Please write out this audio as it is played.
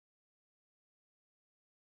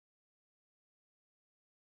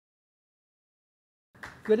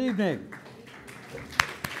Good evening.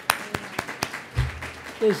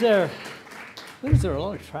 Is there a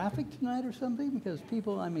lot of traffic tonight or something? Because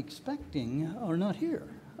people I'm expecting are not here.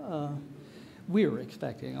 We're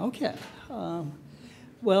expecting, okay.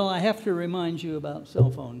 Well, I have to remind you about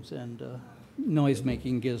cell phones and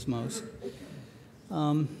noise-making gizmos.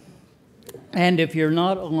 And if you're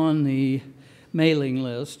not on the mailing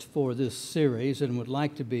list for this series and would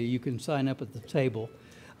like to be, you can sign up at the table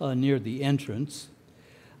near the entrance.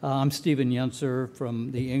 I'm Stephen Yunser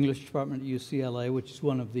from the English department at UCLA, which is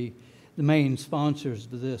one of the main sponsors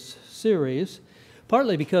of this series,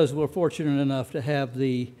 partly because we're fortunate enough to have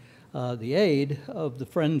the aid of the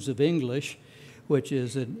Friends of English, which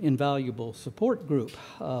is an invaluable support group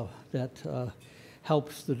that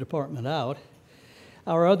helps the department out.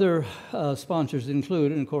 Our other sponsors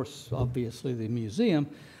include, and of course, obviously the museum,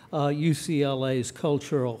 UCLA's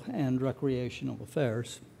Cultural and Recreational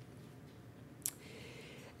Affairs.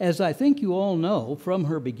 As I think you all know, from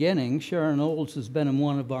her beginning, Sharon Olds has been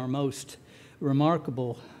one of our most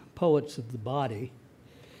remarkable poets of the body.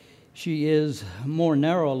 She is, more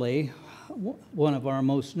narrowly, one of our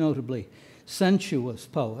most notably sensuous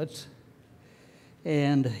poets,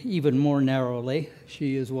 and even more narrowly,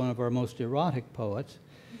 she is one of our most erotic poets,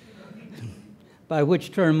 by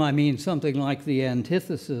which term I mean something like the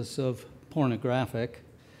antithesis of pornographic,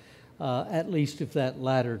 at least if that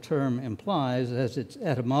latter term implies, as its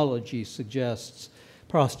etymology suggests,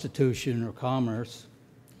 prostitution or commerce.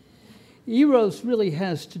 Eros really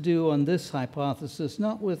has to do on this hypothesis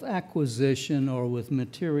not with acquisition or with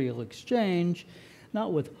material exchange,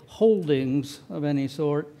 not with holdings of any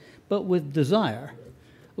sort, but with desire,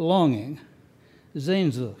 longing,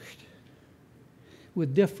 Sehnsucht,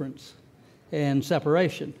 with difference and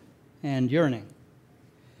separation and yearning.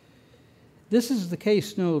 This is the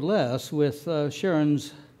case no less with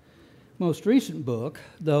Sharon's most recent book,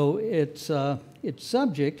 though its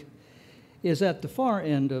subject is at the far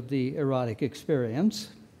end of the erotic experience.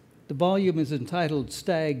 The volume is entitled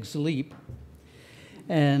Stag's Leap,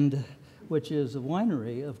 and which is a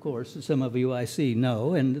winery, of course, as some of you I see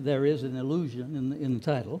know, and there is an allusion in the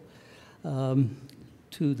title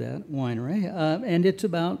to that winery. And it's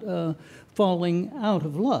about falling out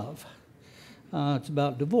of love. It's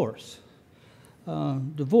about divorce.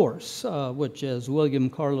 Which, as William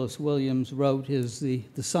Carlos Williams wrote, is the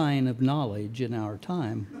sign of knowledge in our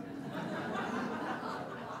time.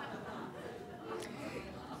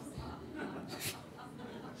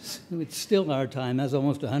 It's still our time. That's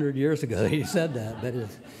almost 100 years ago he said that. But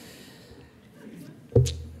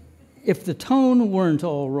if the tone weren't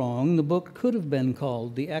all wrong, the book could have been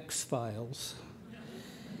called The X-Files.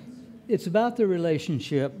 It's about the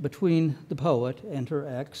relationship between the poet and her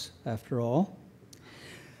ex, after all.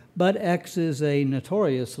 But X is a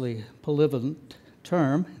notoriously polyvalent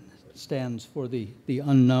term. It stands for the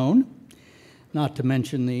unknown, not to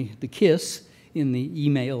mention the kiss in the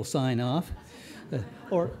email sign-off.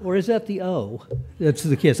 Or is that the O? That's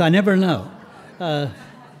the kiss. I never know.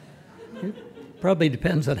 It probably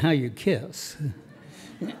depends on how you kiss.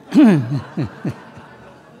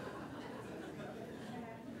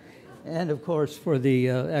 And, of course, for the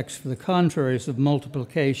X, for the contraries of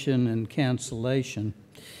multiplication and cancellation.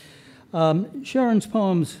 Sharon's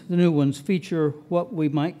poems, the new ones, feature what we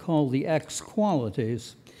might call the X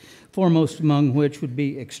qualities, foremost among which would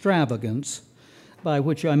be extravagance, by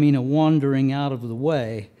which I mean a wandering out of the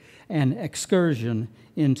way, an excursion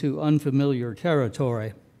into unfamiliar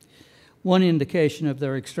territory. One indication of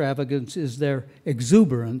their extravagance is their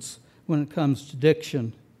exuberance when it comes to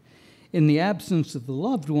diction. In the absence of the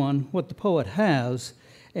loved one, what the poet has,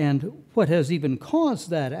 and what has even caused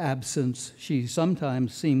that absence, she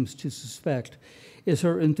sometimes seems to suspect, is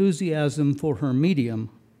her enthusiasm for her medium.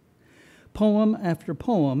 Poem after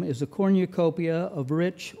poem is a cornucopia of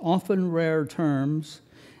rich, often rare terms,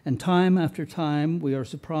 and time after time we are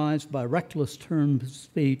surprised by reckless turns of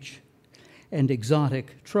speech and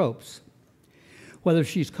exotic tropes. Whether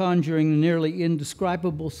she's conjuring the nearly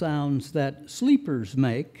indescribable sounds that sleepers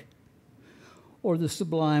make, or the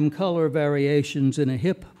sublime color variations in a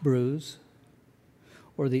hip bruise,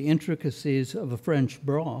 or the intricacies of a French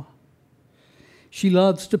bra, she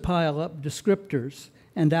loves to pile up descriptors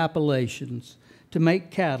and appellations, to make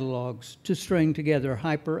catalogs, to string together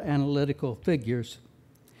hyper-analytical figures.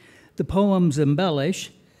 The poems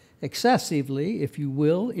embellish, excessively, if you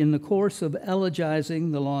will, in the course of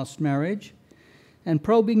elegizing the lost marriage and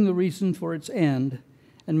probing the reason for its end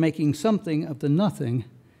and making something of the nothing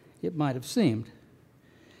it might have seemed.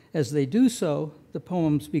 As they do so, the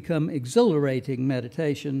poems become exhilarating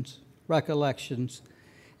meditations, recollections,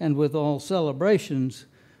 and withal celebrations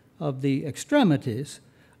of the extremities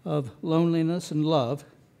of loneliness and love,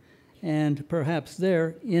 and perhaps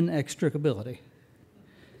their inextricability.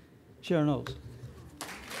 Sharon Olds.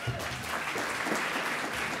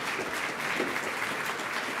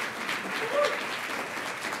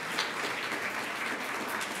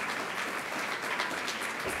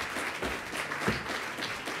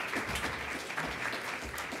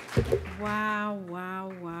 Wow,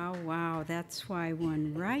 wow, wow, wow. That's why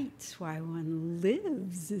one writes, why one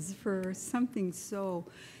lives, is for something so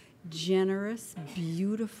generous,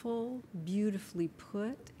 beautiful, beautifully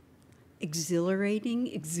put, exhilarating,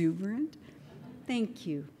 exuberant. Thank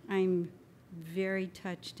you. I'm very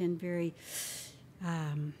touched and very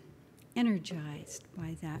energized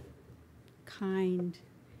by that kind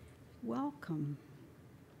welcome.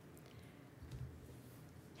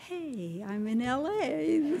 Hey, I'm in LA.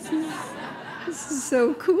 This is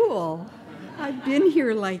so cool. I've been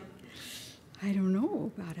here like, I don't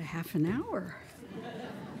know, about a half an hour.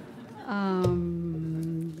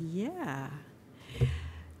 Yeah.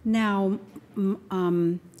 Now,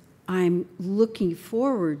 I'm looking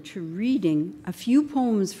forward to reading a few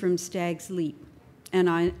poems from Stag's Leap.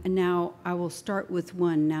 And now I will start with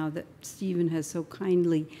one now that Stephen has so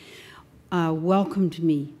kindly welcomed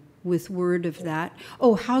me with word of that.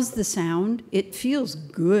 Oh, how's the sound? It feels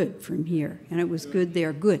good from here, and it was good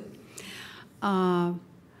there. Good.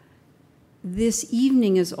 This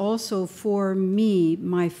evening is also for me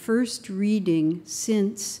my first reading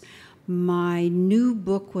since my new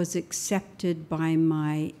book was accepted by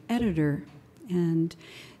my editor. And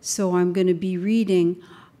so I'm going to be reading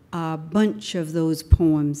a bunch of those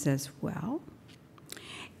poems as well.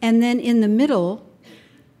 And then in the middle,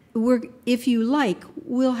 if you like,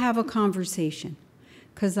 we'll have a conversation,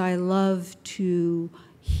 because I love to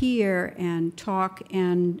hear and talk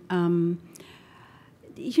and,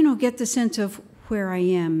 get the sense of where I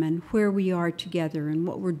am and where we are together and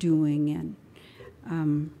what we're doing.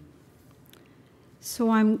 And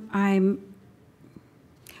so I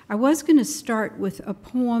was going to start with a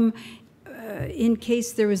poem in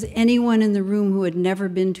case there was anyone in the room who had never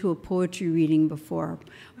been to a poetry reading before.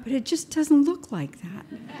 But it just doesn't look like that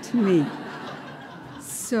to me.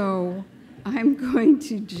 So I'm going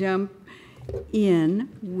to jump in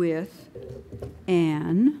with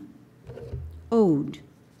an ode.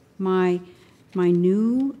 My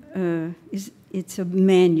new, it's a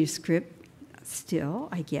manuscript still,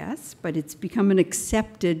 I guess, but it's become an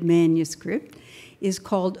accepted manuscript, is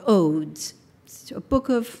called Odes. It's a book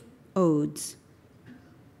of odes.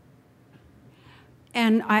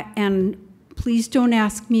 And please don't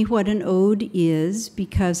ask me what an ode is,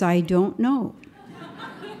 because I don't know.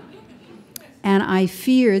 And I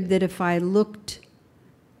feared that if I looked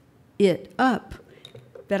it up,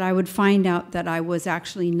 that I would find out that I was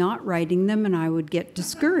actually not writing them and I would get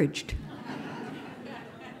discouraged.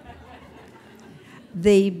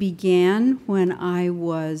 They began when I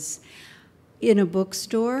was in a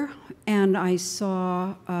bookstore and I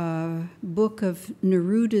saw a book of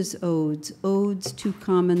Neruda's odes, Odes to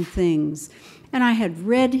Common Things. And I had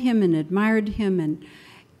read him and admired him,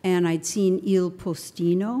 and I'd seen Il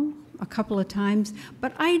Postino a couple of times,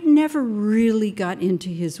 but I'd never really got into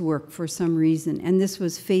his work for some reason. And this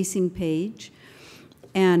was facing page,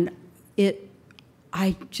 and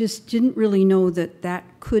I just didn't really know that that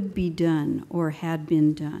could be done or had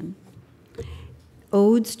been done.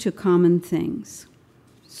 Odes to Common Things.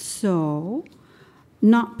 So,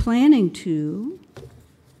 not planning to,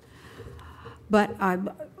 but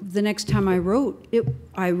the next time I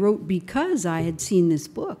wrote because I had seen this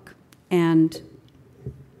book. And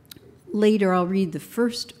later I'll read the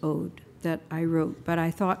first ode that I wrote, but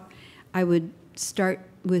I thought I would start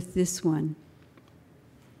with this one.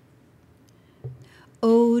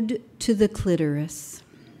 Ode to the Clitoris.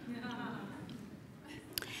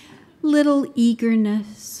 Little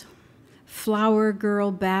eagerness, flower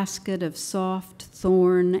girl basket of soft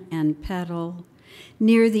thorn and petal,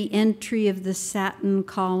 near the entry of the satin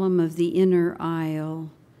column of the inner aisle,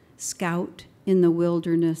 scout in the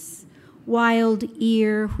wilderness, wild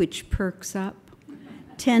ear which perks up,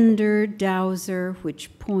 tender dowser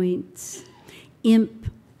which points,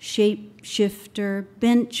 imp shape-shifter,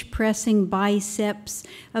 bench-pressing biceps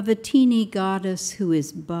of a teeny goddess who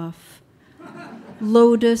is buff,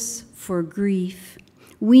 lotus for grief,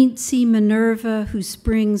 weensy Minerva who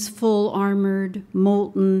springs full-armored,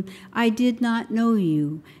 molten. I did not know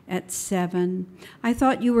you at 7. I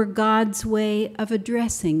thought you were God's way of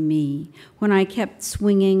addressing me when I kept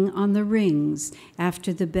swinging on the rings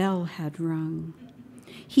after the bell had rung.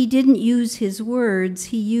 He didn't use his words,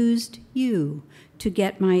 he used you to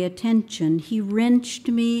get my attention. He wrenched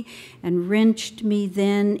me and wrenched me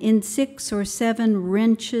then in 6 or 7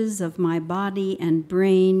 wrenches of my body and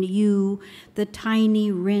brain, you, the tiny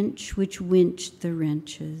wrench which winched the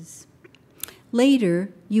wrenches.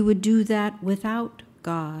 Later, you would do that without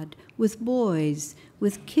God, with boys,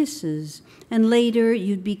 with kisses, and later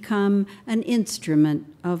you'd become an instrument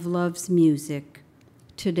of love's music.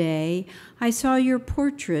 Today, I saw your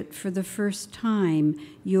portrait for the first time,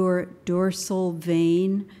 your dorsal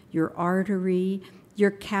vein, your artery,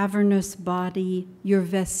 your cavernous body, your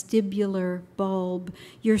vestibular bulb,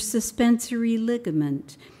 your suspensory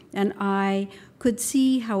ligament, and I could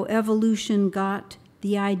see how evolution got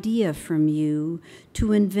the idea from you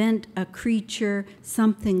to invent a creature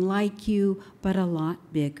something like you, but a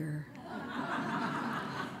lot bigger.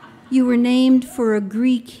 You were named for a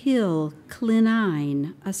Greek hill,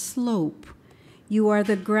 Klinine, a slope. You are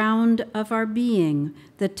the ground of our being,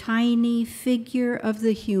 the tiny figure of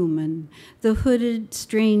the human, the hooded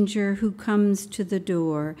stranger who comes to the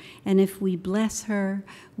door, and if we bless her,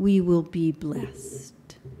 we will be blessed.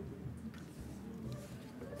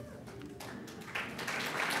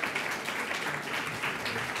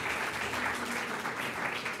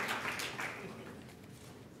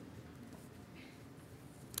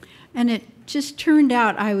 And it just turned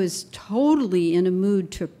out I was totally in a mood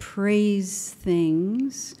to praise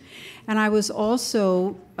things. And I was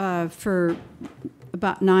also, for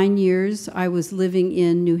about 9 years, I was living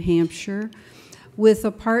in New Hampshire with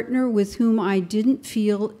a partner with whom I didn't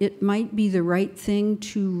feel it might be the right thing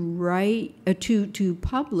to write, to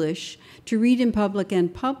publish, to read in public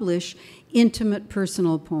and publish intimate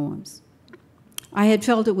personal poems. I had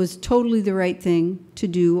felt it was totally the right thing to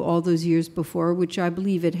do all those years before, which I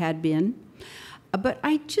believe it had been. But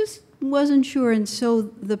I just wasn't sure, and so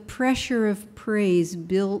the pressure of praise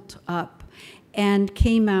built up and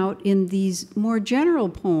came out in these more general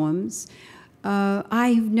poems.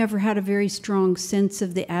 I've never had a very strong sense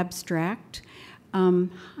of the abstract.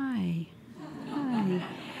 Hi.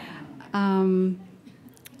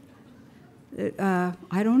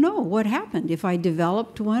 I don't know what happened, if I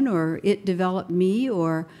developed one or it developed me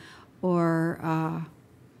or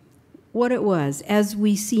what it was. As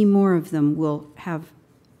we see more of them, we'll have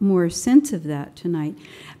more sense of that tonight.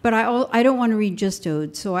 But I don't want to read just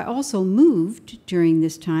odes, so I also moved during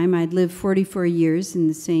this time. I'd lived 44 years in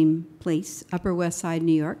the same place, Upper West Side,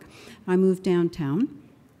 New York. I moved downtown,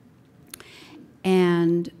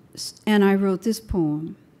 and I wrote this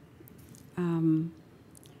poem.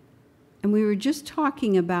 And we were just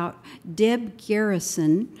talking about Deb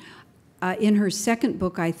Garrison, in her second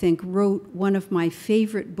book, I think, wrote one of my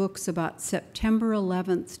favorite books about September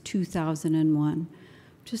 11th, 2001.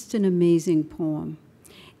 Just an amazing poem.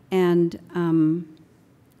 And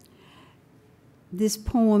this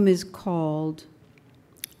poem is called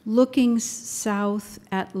Looking South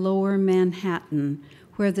at Lower Manhattan,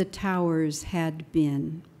 where the towers had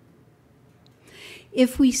been.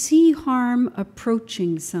 If we see harm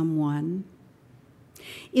approaching someone,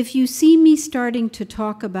 if you see me starting to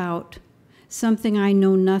talk about something I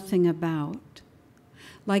know nothing about,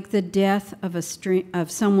 like the death of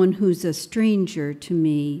someone who's a stranger to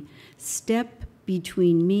me, step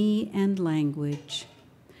between me and language.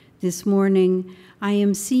 This morning, I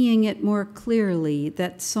am seeing it more clearly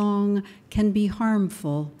that song can be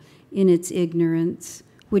harmful in its ignorance,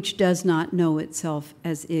 which does not know itself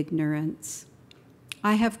as ignorance.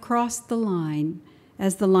 I have crossed the line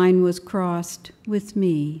as the line was crossed with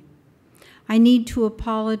me. I need to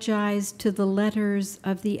apologize to the letters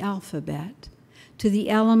of the alphabet, to the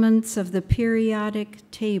elements of the periodic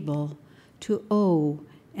table, to O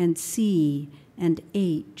and C and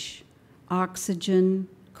H, oxygen,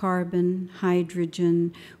 carbon,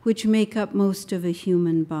 hydrogen, which make up most of a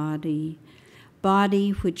human body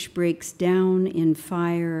which breaks down in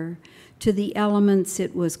fire, to the elements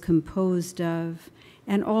it was composed of,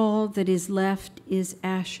 and all that is left is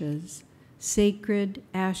ashes, sacred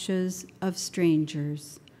ashes of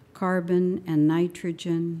strangers, carbon and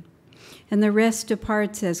nitrogen, and the rest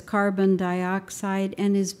departs as carbon dioxide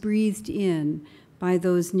and is breathed in by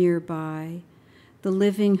those nearby, the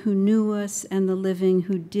living who knew us and the living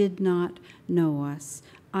who did not know us.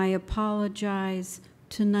 I apologize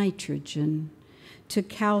to nitrogen, to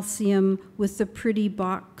calcium with the pretty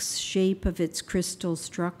box shape of its crystal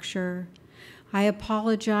structure. I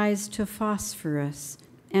apologize to phosphorus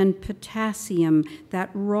and potassium, that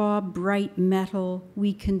raw, bright metal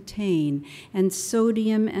we contain, and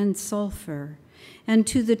sodium and sulfur, and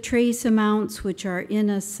to the trace amounts which are in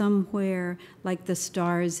us somewhere, like the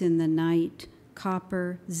stars in the night,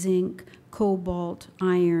 copper, zinc, cobalt,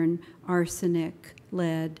 iron, arsenic,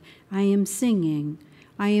 lead. I am singing.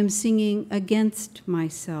 I am singing against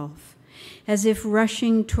myself, as if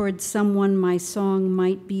rushing towards someone my song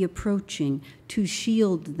might be approaching to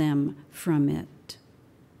shield them from it.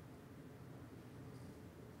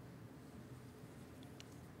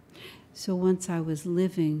 So once I was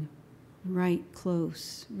living right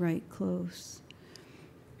close.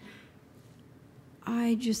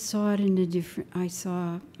 I just saw it in a different, I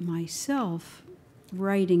saw myself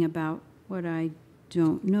writing about what I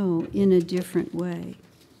don't know in a different way.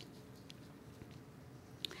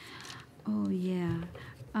 Oh, yeah.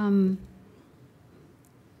 Then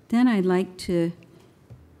I'd like to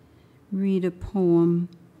read a poem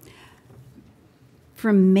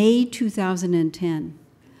from May 2010.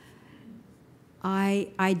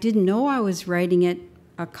 I didn't know I was writing it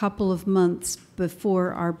a couple of months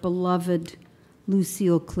before our beloved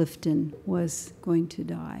Lucille Clifton was going to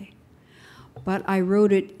die. But I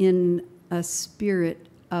wrote it in a spirit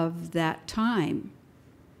of that time.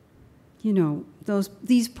 You know,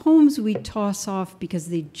 these poems we toss off because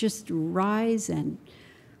they just rise and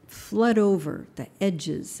flood over the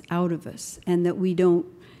edges out of us, and that we don't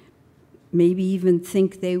maybe even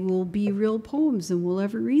think they will be real poems and we'll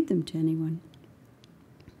ever read them to anyone.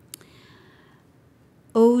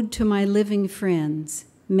 Ode to My Living Friends,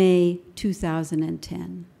 May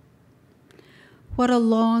 2010. What a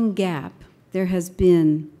long gap there has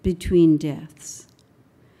been between deaths.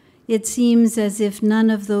 It seems as if none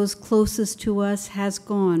of those closest to us has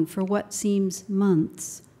gone for what seems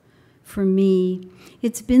months. For me,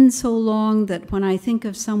 it's been so long that when I think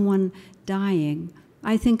of someone dying,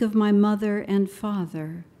 I think of my mother and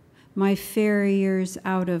father, my farriers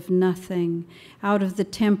out of nothing, out of the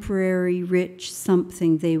temporary rich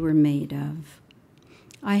something they were made of.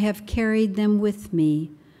 I have carried them with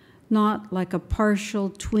me, not like a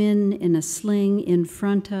partial twin in a sling in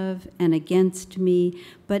front of and against me,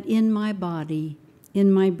 but in my body,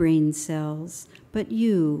 in my brain cells. But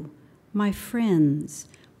you, my friends,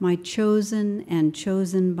 my chosen and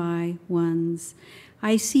chosen by ones,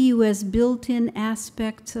 I see you as built-in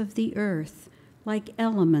aspects of the earth, like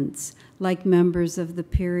elements, like members of the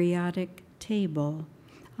periodic table.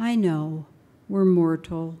 I know we're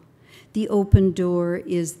mortal. The open door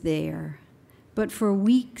is there. But for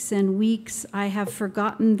weeks and weeks, I have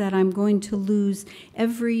forgotten that I'm going to lose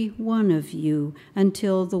every one of you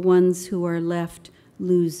until the ones who are left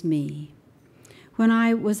lose me. When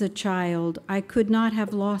I was a child, I could not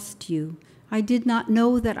have lost you. I did not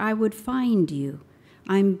know that I would find you.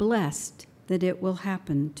 I'm blessed that it will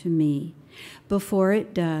happen to me. Before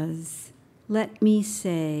it does, let me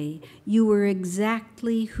say you were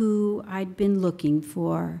exactly who I'd been looking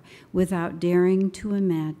for without daring to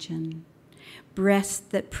imagine.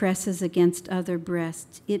 Breast that presses against other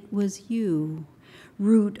breasts, it was you.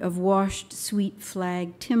 Root of washed sweet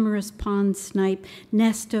flag, timorous pond snipe,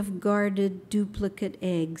 nest of guarded duplicate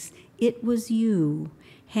eggs, it was you.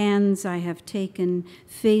 Hands I have taken,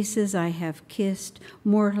 faces I have kissed,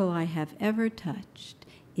 mortal I have ever touched,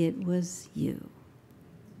 it was you.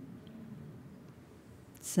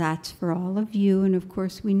 So that's for all of you, and of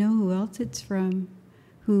course we know who else it's from,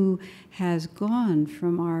 who has gone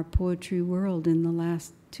from our poetry world in the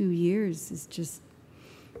last 2 years. Is just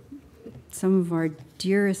some of our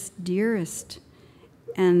dearest.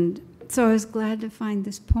 And so I was glad to find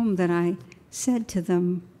this poem that I said to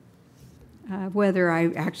them, whether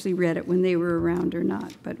I actually read it when they were around or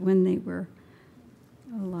not, but when they were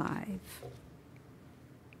alive.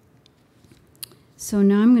 So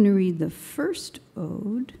now I'm going to read the first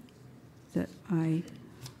ode that I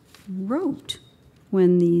wrote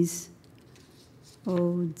when these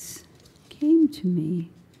odes came to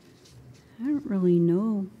me. I don't really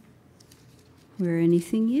know where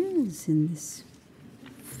anything is in this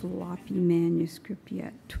floppy manuscript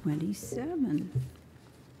yet. 27.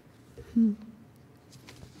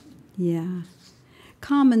 Yeah.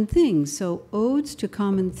 Common things. So odes to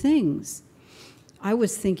common things. I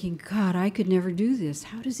was thinking, God, I could never do this.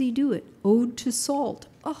 How does he do it? Ode to salt.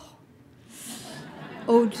 Oh.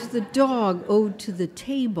 Ode to the dog. Ode to the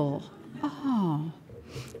table. Oh.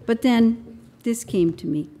 But then this came to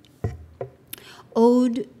me.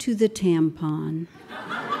 Ode to the tampon.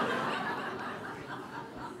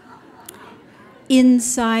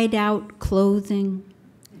 Inside-out clothing,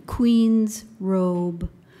 queen's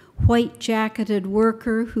robe, white-jacketed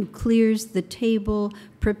worker who clears the table,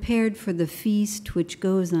 prepared for the feast which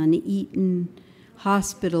goes uneaten,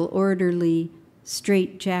 hospital orderly,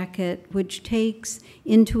 straitjacket which takes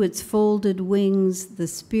into its folded wings the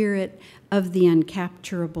spirit of the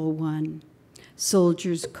uncapturable one,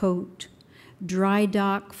 soldier's coat, dry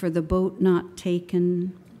dock for the boat not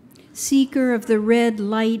taken, seeker of the red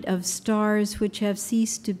light of stars which have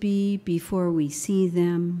ceased to be before we see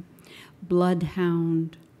them,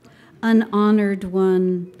 bloodhound, unhonored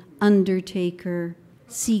one, undertaker,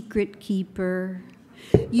 secret keeper,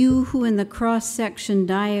 you who in the cross-section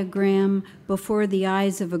diagram before the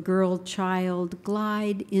eyes of a girl child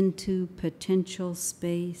glide into potential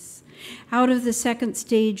space. Out of the second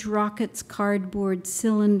stage rocket's cardboard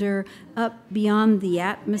cylinder up beyond the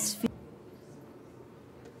atmosphere.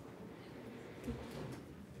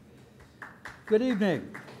 Good evening.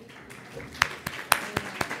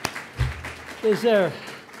 Is there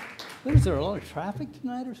a lot of traffic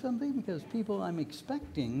tonight or something? Because people I'm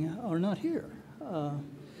expecting are not here.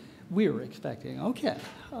 We're expecting, okay.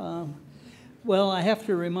 Well, I have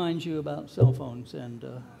to remind you about cell phones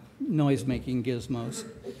and noise-making gizmos.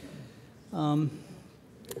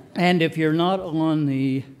 And if you're not on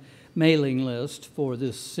the mailing list for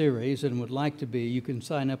this series and would like to be, you can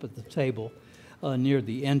sign up at the table near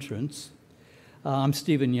the entrance. I'm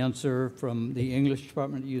Stephen Yunser from the English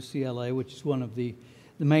department at UCLA, which is one of the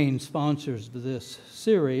main sponsors of this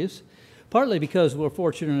series, partly because we're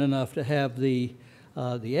fortunate enough to have the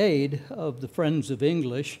aid of the Friends of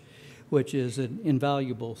English, which is an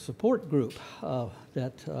invaluable support group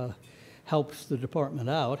that helps the department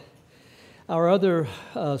out. Our other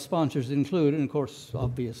sponsors include, and of course,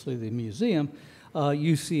 obviously the museum,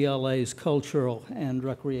 UCLA's Cultural and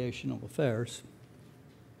Recreational Affairs.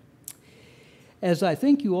 As I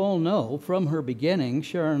think you all know, from her beginning,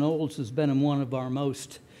 Sharon Olds has been one of our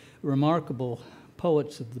most remarkable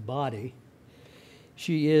poets of the body.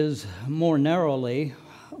 She is, more narrowly,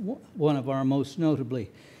 one of our most notably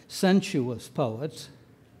sensuous poets,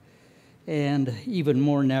 and even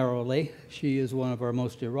more narrowly, she is one of our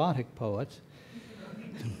most erotic poets,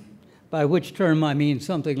 by which term I mean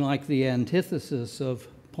something like the antithesis of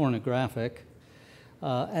pornographic,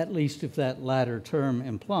 at least if that latter term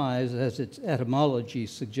implies, as its etymology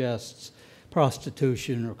suggests,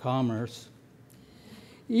 prostitution or commerce.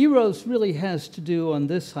 Eros really has to do on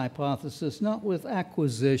this hypothesis not with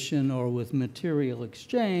acquisition or with material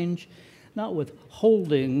exchange, not with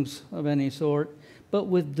holdings of any sort, but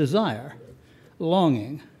with desire,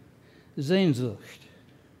 longing, Sehnsucht,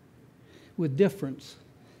 with difference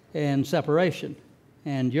and separation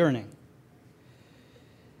and yearning.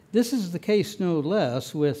 This is the case no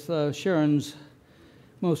less with Sharon's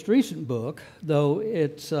most recent book, though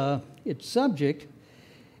its subject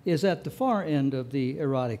is at the far end of the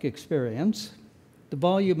erotic experience. The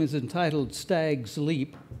volume is entitled Stag's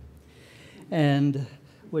Leap, and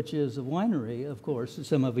which is a winery, of course, as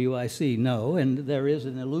some of you I see know, and there is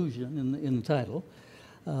an allusion in the title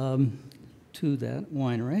to that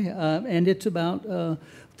winery, and it's about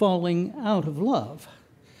falling out of love.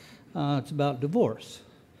 It's about divorce.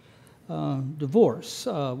 Divorce,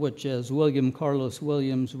 which, as William Carlos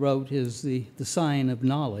Williams wrote, is the sign of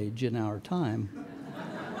knowledge in our time.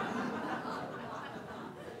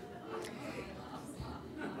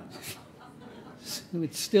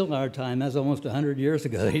 It's still our time. That's almost 100 years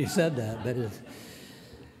ago that he said that. But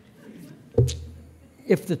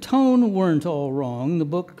if the tone weren't all wrong, the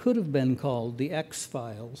book could have been called The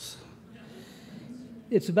X-Files.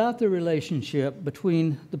 It's about the relationship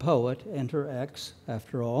between the poet and her ex,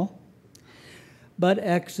 after all. But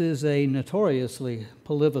X is a notoriously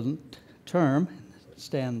polyvalent term. It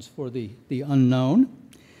stands for the unknown,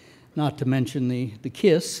 not to mention the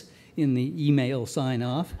kiss in the email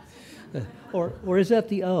sign-off. Or is that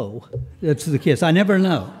the O that's the kiss? I never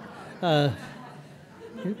know.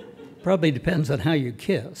 It probably depends on how you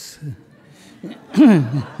kiss.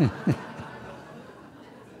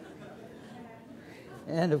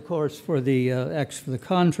 And of course, for the X for the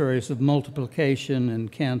contraries of multiplication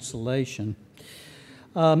and cancellation.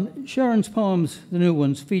 Sharon's poems, the new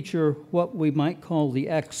ones, feature what we might call the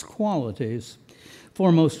X qualities,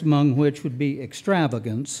 foremost among which would be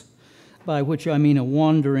extravagance, by which I mean a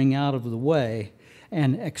wandering out of the way,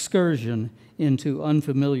 an excursion into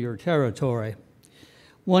unfamiliar territory.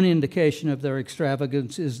 One indication of their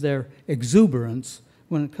extravagance is their exuberance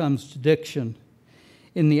when it comes to diction.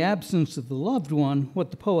 In the absence of the loved one,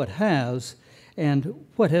 what the poet has, and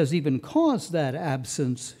what has even caused that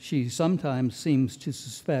absence, she sometimes seems to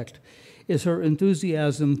suspect, is her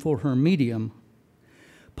enthusiasm for her medium.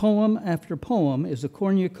 Poem after poem is a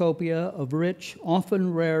cornucopia of rich,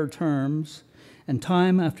 often rare terms, and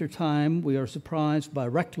time after time we are surprised by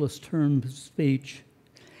reckless turns of speech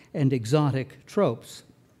and exotic tropes.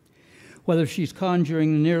 Whether she's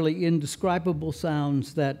conjuring the nearly indescribable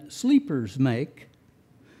sounds that sleepers make,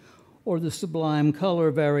 or the sublime color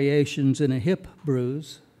variations in a hip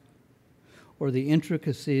bruise, or the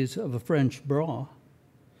intricacies of a French bra.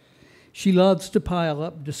 She loves to pile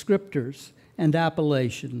up descriptors and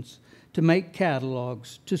appellations, to make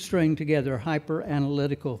catalogs, to string together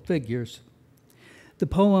hyper-analytical figures. The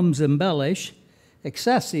poems embellish,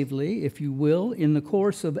 excessively, if you will, in the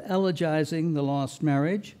course of elegizing the lost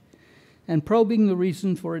marriage and probing the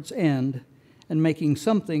reason for its end and making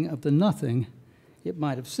something of the nothing it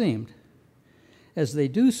might have seemed. As they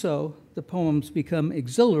do so, the poems become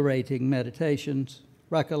exhilarating meditations,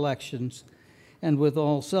 recollections, and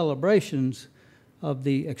withal celebrations of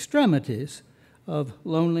the extremities of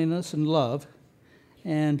loneliness and love,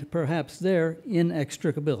 and perhaps their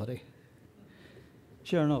inextricability.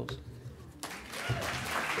 Sharon Olds.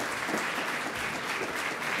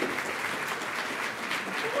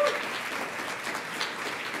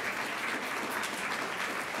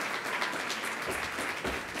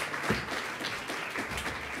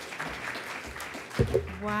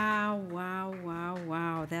 Wow, wow, wow,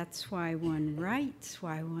 wow. That's why one writes,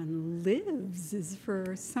 why one lives, is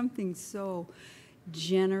for something so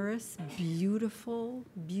generous, beautiful,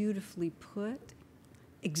 beautifully put,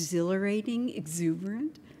 exhilarating,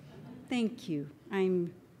 exuberant. Thank you.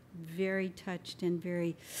 I'm very touched and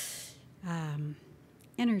very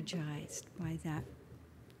energized by that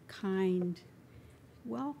kind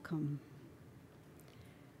welcome.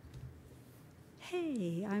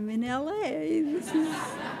 Hey, I'm in LA. This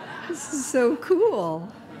is so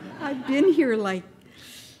cool. I've been here like,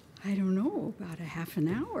 I don't know, about a half an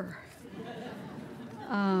hour.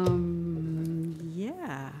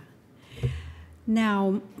 Yeah.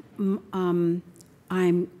 Now,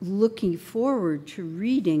 I'm looking forward to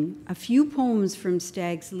reading a few poems from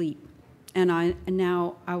Stag's Leap. And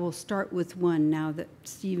now I will start with one now that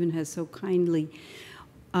Stephen has so kindly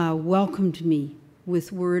welcomed me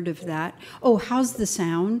with word of that. Oh, how's the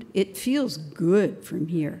sound? It feels good from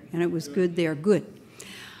here, and it was good there. Good.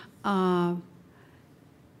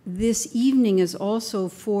 This evening is also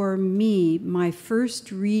for me my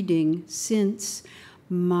first reading since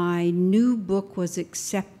my new book was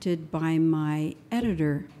accepted by my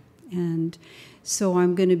editor. And so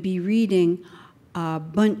I'm going to be reading a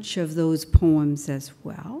bunch of those poems as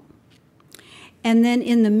well. And then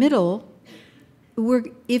in the middle,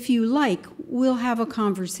 if you like, we'll have a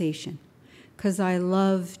conversation, because I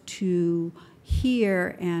love to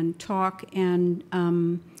hear and talk and,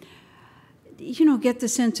 get the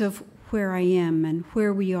sense of where I am and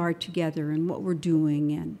where we are together and what we're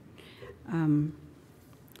doing. And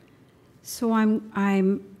so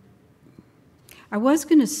I was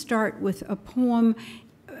going to start with a poem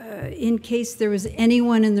in case there was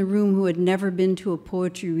anyone in the room who had never been to a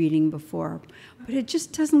poetry reading before, but it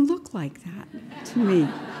just doesn't look like that to me.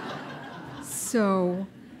 So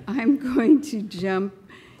I'm going to jump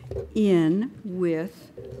in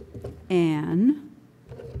with an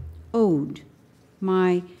ode.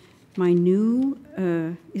 My new,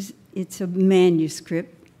 it's a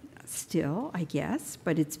manuscript still, I guess,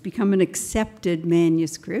 but it's become an accepted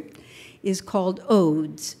manuscript, is called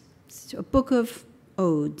Odes. It's a book of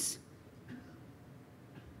odes.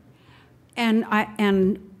 And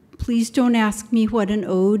please don't ask me what an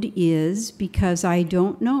ode is, because I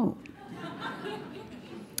don't know.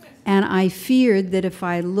 And I feared that if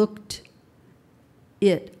I looked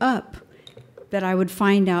it up, that I would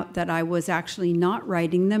find out that I was actually not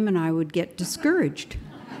writing them and I would get discouraged.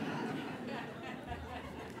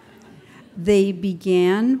 They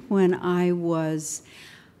began when I was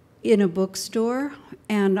in a bookstore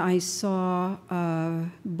and I saw a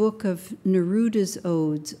book of Neruda's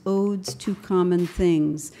odes, Odes to Common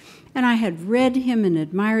Things. And I had read him and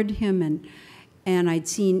admired him, and I'd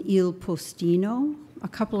seen Il Postino a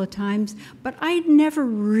couple of times, but I'd never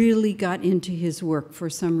really got into his work for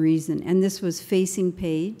some reason. And this was facing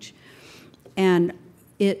page, and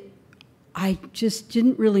I just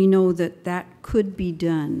didn't really know that that could be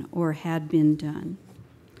done or had been done.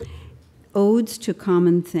 Odes to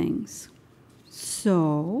Common Things.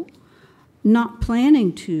 So, not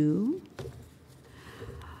planning to,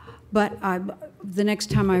 but the next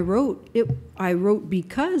time I wrote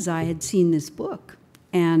because I had seen this book.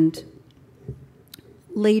 And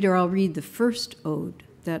later I'll read the first ode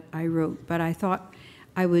that I wrote, but I thought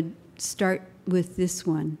I would start with this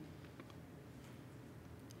one.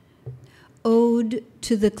 Ode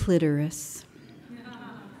to the Clitoris.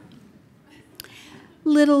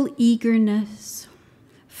 Little eagerness,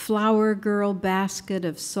 flower girl basket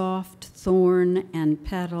of soft thorn and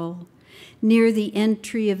petal, near the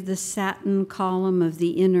entry of the satin column of the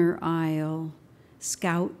inner aisle,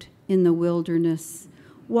 scout in the wilderness,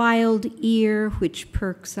 wild ear which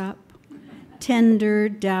perks up, tender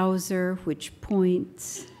dowser which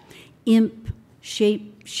points, imp,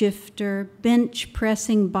 shape-shifter,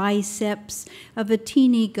 bench-pressing biceps of a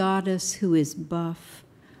teeny goddess who is buff.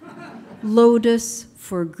 Lotus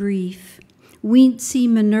for grief, Weensy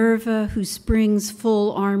Minerva who springs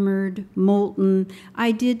full-armored, molten.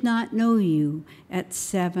 I did not know you at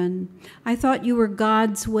 7. I thought you were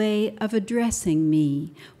God's way of addressing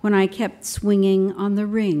me when I kept swinging on the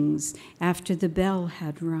rings after the bell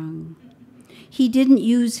had rung. He didn't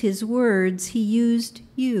use his words, he used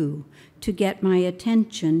you to get my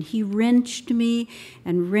attention. He wrenched me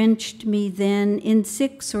and wrenched me then in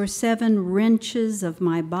 6 or 7 wrenches of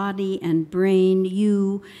my body and brain,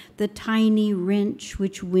 you, the tiny wrench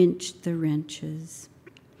which winched the wrenches.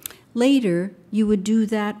 Later, you would do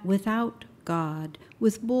that without God,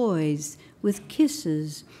 with boys, with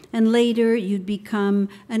kisses, and later you'd become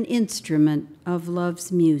an instrument of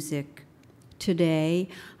love's music. Today,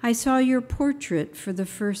 I saw your portrait for the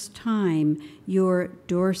first time, your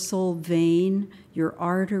dorsal vein, your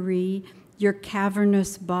artery, your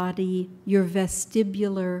cavernous body, your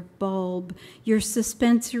vestibular bulb, your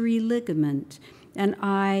suspensory ligament, and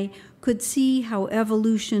I could see how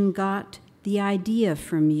evolution got the idea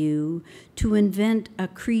from you to invent a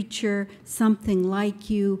creature something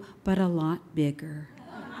like you, but a lot bigger.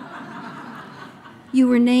 You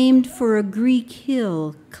were named for a Greek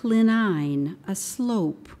hill, Clinine, a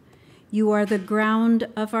slope. You are the ground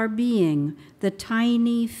of our being, the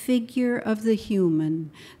tiny figure of the human,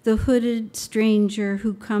 the hooded stranger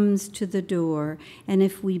who comes to the door, and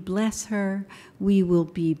if we bless her, we will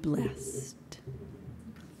be blessed.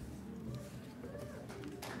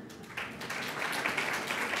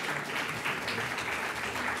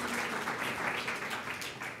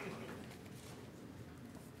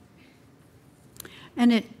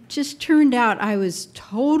 And it just turned out I was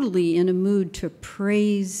totally in a mood to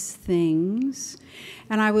praise things.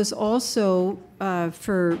 And I was also,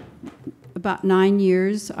 for about 9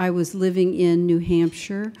 years, I was living in New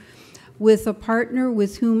Hampshire with a partner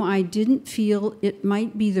with whom I didn't feel it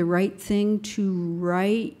might be the right thing to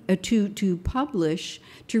write, to publish,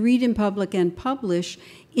 to read in public and publish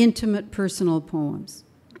intimate personal poems.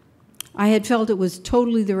 I had felt it was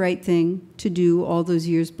totally the right thing to do all those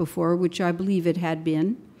years before, which I believe it had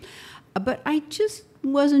been. But I just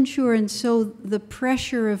wasn't sure, and so the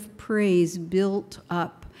pressure of praise built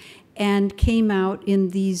up and came out in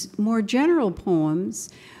these more general poems.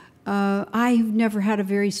 I've never had a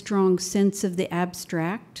very strong sense of the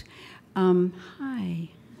abstract. Hi.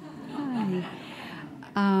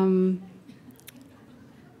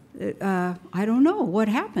 I don't know what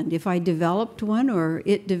happened, if I developed one or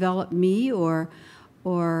it developed me or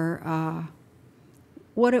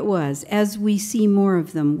what it was. As we see more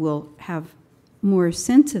of them, we'll have more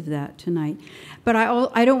sense of that tonight. But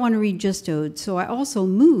I don't want to read just odes, so I also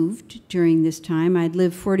moved during this time. I'd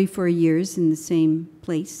lived 44 years in the same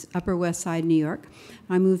place, Upper West Side, New York.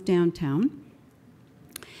 I moved downtown,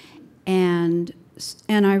 and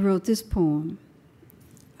I wrote this poem.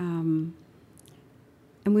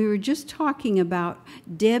 And we were just talking about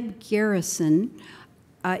Deb Garrison,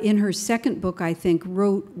 in her second book, I think,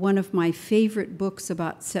 wrote one of my favorite books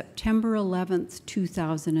about September 11th,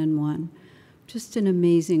 2001. Just an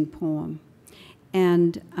amazing poem.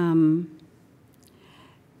 And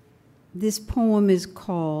this poem is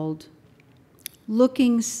called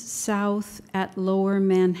Looking South at Lower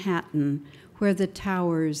Manhattan, where the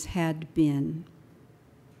towers had been.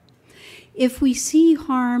 If we see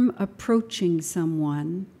harm approaching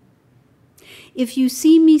someone, if you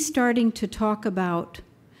see me starting to talk about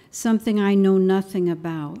something I know nothing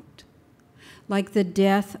about, like the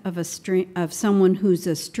death of someone who's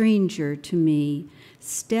a stranger to me,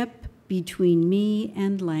 step between me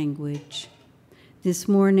and language. This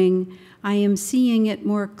morning, I am seeing it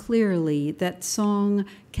more clearly that song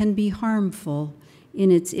can be harmful in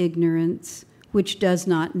its ignorance, which does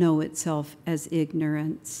not know itself as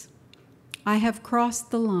ignorance. I have crossed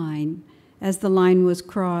the line as the line was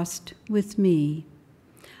crossed with me.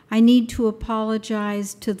 I need to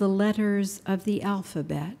apologize to the letters of the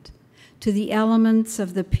alphabet, to the elements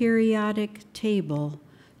of the periodic table,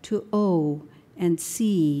 to O and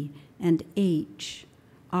C and H,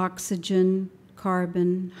 oxygen,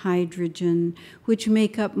 carbon, hydrogen, which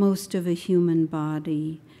make up most of a human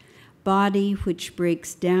body which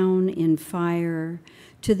breaks down in fire,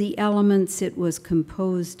 to the elements it was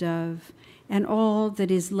composed of, and all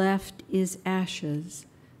that is left is ashes,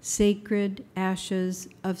 sacred ashes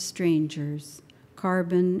of strangers,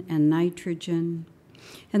 carbon and nitrogen.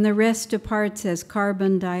 And the rest departs as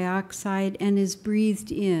carbon dioxide and is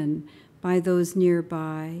breathed in by those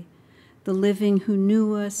nearby, the living who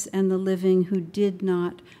knew us and the living who did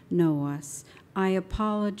not know us, I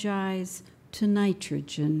apologize to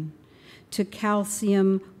nitrogen, to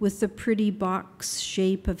calcium with the pretty box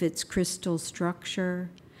shape of its crystal structure.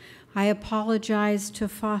 I apologize to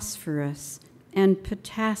phosphorus and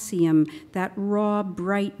potassium, that raw,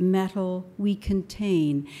 bright metal we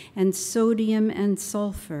contain, and sodium and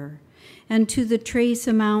sulfur, and to the trace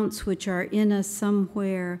amounts which are in us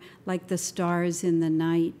somewhere, like the stars in the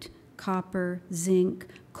night, copper, zinc,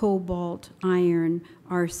 cobalt, iron,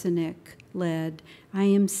 arsenic, lead. I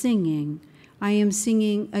am singing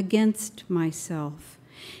against myself,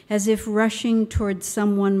 as if rushing towards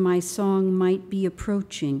someone my song might be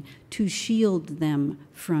approaching to shield them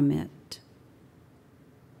from it.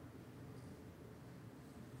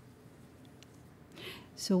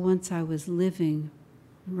 So once I was living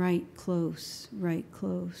right close.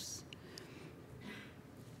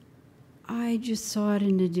 I just saw it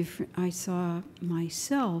in a different, I saw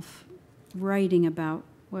myself writing about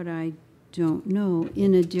what I don't know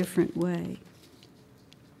in a different way.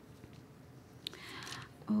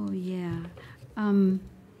 Oh, yeah. Then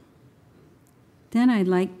I'd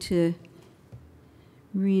like to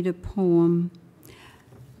read a poem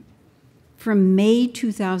from May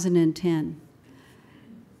 2010.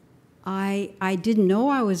 I didn't know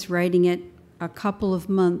I was writing it a couple of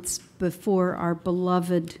months before our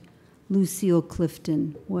beloved Lucille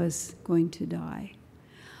Clifton was going to die.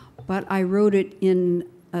 But I wrote it in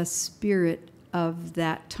a spirit of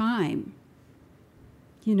that time.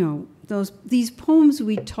 You know, these poems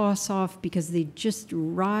we toss off because they just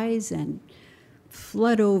rise and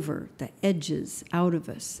flood over the edges out of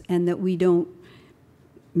us, and that we don't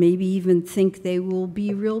maybe even think they will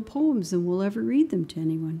be real poems and we'll ever read them to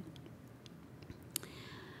anyone.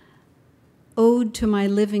 Ode to My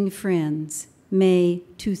Living Friends, May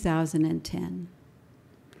 2010.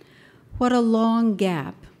 What a long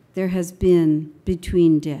gap there has been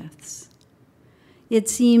between deaths. It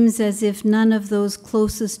seems as if none of those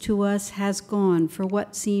closest to us has gone for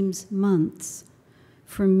what seems months.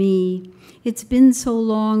 For me, it's been so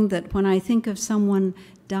long that when I think of someone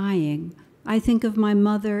dying, I think of my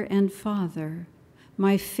mother and father,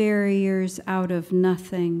 my farriers out of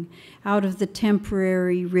nothing, out of the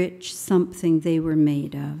temporary rich something they were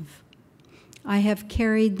made of. I have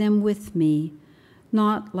carried them with me,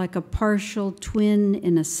 not like a partial twin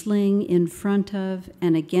in a sling in front of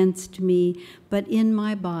and against me, but in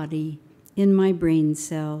my body, in my brain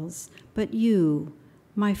cells. But you,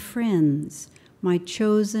 my friends, my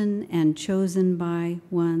chosen and chosen by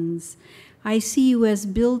ones, I see you as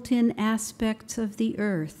built-in aspects of the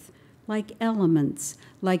earth, like elements,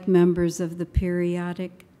 like members of the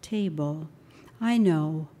periodic table. I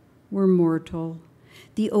know we're mortal.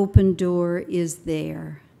 The open door is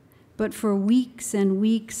there. But for weeks and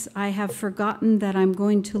weeks, I have forgotten that I'm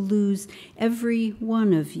going to lose every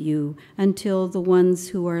one of you until the ones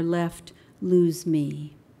who are left lose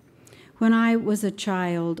me. When I was a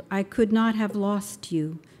child, I could not have lost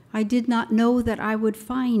you. I did not know that I would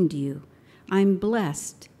find you. I'm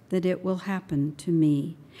blessed that it will happen to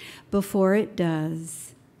me. Before it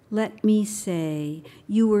does, let me say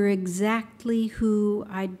you were exactly who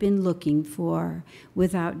I'd been looking for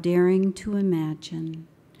without daring to imagine.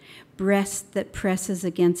 Breast that presses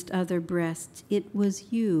against other breasts, it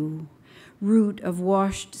was you. Root of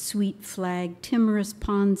washed sweet flag, timorous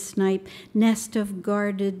pond snipe, nest of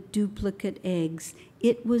guarded duplicate eggs,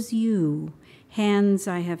 it was you. Hands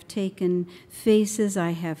I have taken, faces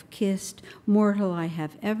I have kissed, mortal I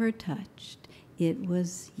have ever touched, it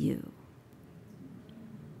was you.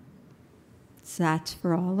 So that's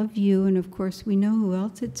for all of you, and of course we know who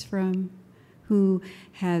else it's from, who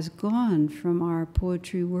has gone from our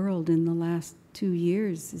poetry world in the last 2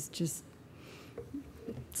 years. Is just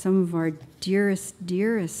some of our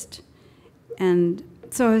dearest. And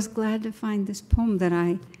so I was glad to find this poem that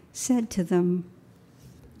I said to them,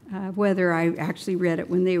 whether I actually read it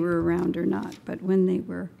when they were around or not, but when they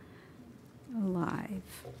were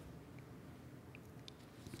alive.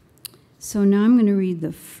 So now I'm going to read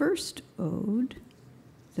the first ode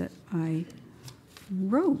that I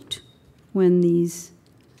wrote when these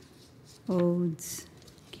odes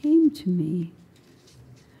came to me.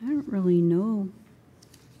 I don't really know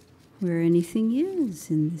where anything is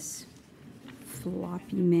in this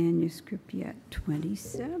floppy manuscript yet.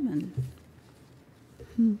 27.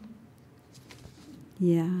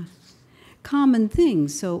 Yeah. Common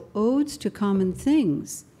things. So odes to common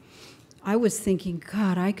things. I was thinking,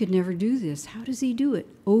 God, I could never do this. How does he do it?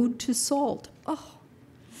 Ode to salt. Oh.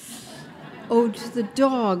 Ode to the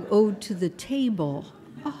dog. Ode to the table.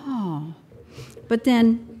 Oh. But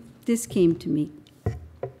then this came to me.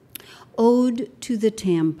 Ode to the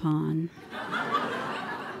tampon.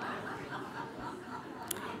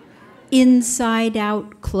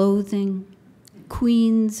 inside-out clothing,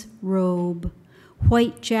 queen's robe,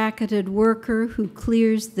 white-jacketed worker who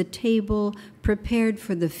clears the table prepared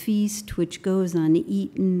for the feast which goes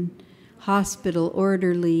uneaten, hospital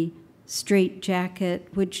orderly, straitjacket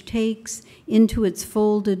which takes into its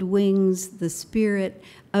folded wings the spirit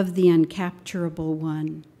of the uncapturable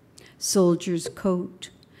one, soldier's coat,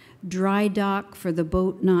 dry dock for the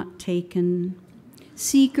boat not taken,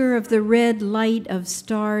 seeker of the red light of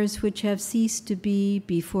stars which have ceased to be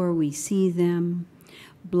before we see them,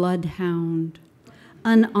 bloodhound,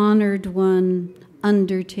 unhonored one,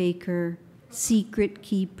 undertaker, secret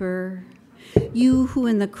keeper, you who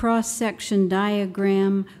in the cross-section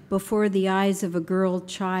diagram before the eyes of a girl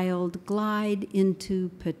child glide into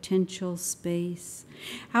potential space,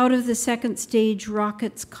 out of the second stage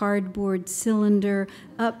rocket's cardboard cylinder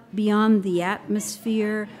up beyond the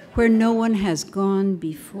atmosphere where no one has gone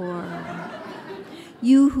before.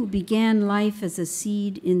 You who began life as a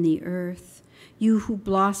seed in the earth, you who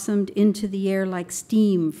blossomed into the air like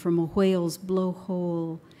steam from a whale's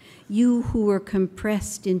blowhole, you who were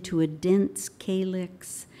compressed into a dense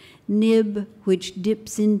calyx, nib which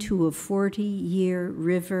dips into a 40-year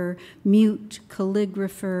river, mute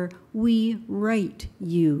calligrapher, we write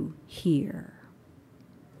you here.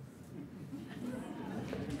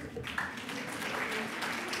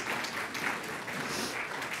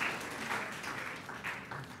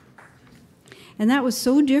 And that was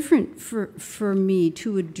so different for me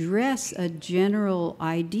to address a general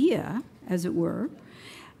idea, as it were,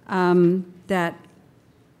 that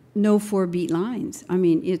no 4-beat lines. I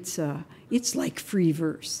mean, it's like free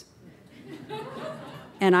verse.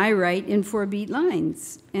 And I write in 4-beat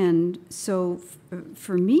lines. And so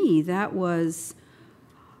for me, that was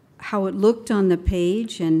how it looked on the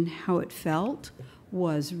page and how it felt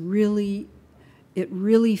was really, it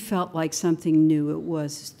really felt like something new. It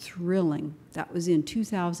was thrilling. That was in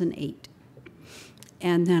 2008.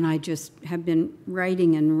 And then I just have been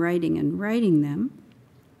writing and writing and writing them.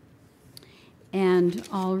 And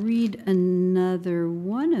I'll read another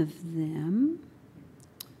one of them.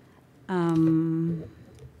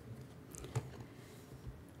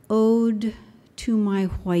 Ode to My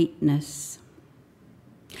Whiteness.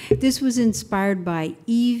 This was inspired by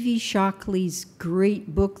Evie Shockley's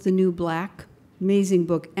great book, The New Black, amazing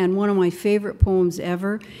book. And one of my favorite poems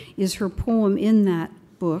ever is her poem in that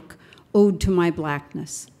book, Ode to My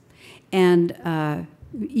Blackness. And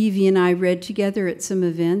Evie and I read together at some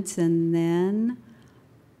events, and then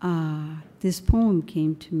this poem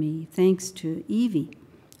came to me, thanks to Evie.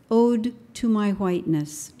 Ode to My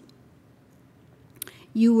Whiteness.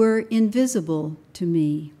 You were invisible to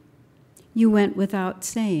me. You went without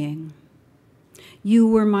saying. You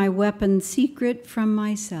were my weapon secret from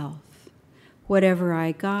myself. Whatever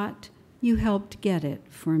I got, you helped get it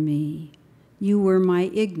for me. You were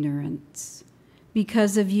my ignorance.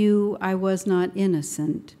 Because of you, I was not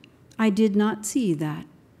innocent. I did not see that.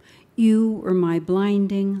 You were my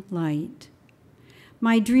blinding light.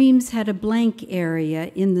 My dreams had a blank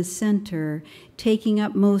area in the center, taking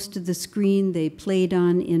up most of the screen they played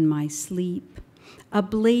on in my sleep, a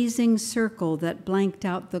blazing circle that blanked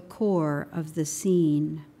out the core of the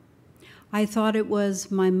scene. I thought it was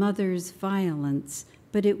my mother's violence,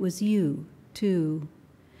 but it was you, too.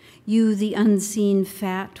 You, the unseen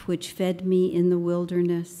fat which fed me in the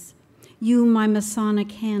wilderness. You, my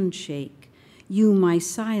Masonic handshake. You, my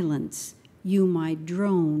silence. You, my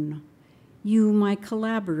drone. You, my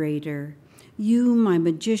collaborator. You, my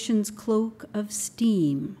magician's cloak of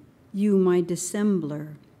steam. You, my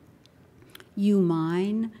dissembler. You,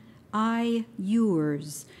 mine. I,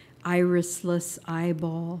 yours. Irisless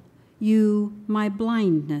eyeball. You, my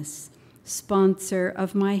blindness. Sponsor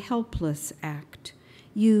of my helpless act.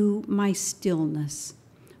 You, my stillness,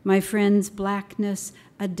 my friend's blackness,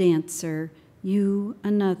 a dancer, you,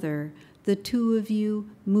 another, the two of you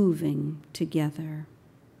moving together.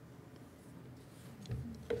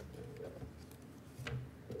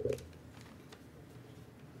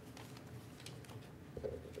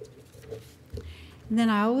 And then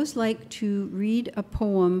I always like to read a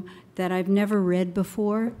poem that I've never read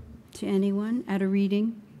before to anyone at a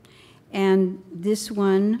reading. And this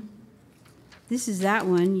one, this is that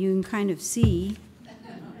one you can kind of see.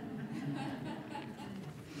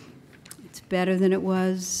 It's better than it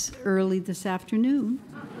was early this afternoon.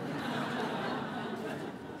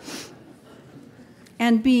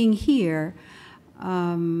 And being here,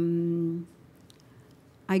 I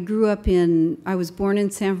was born in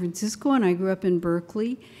San Francisco and I grew up in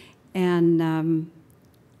Berkeley. And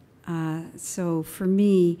so for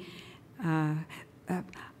me,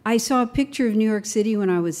 I saw a picture of New York City when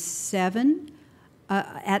I was 7.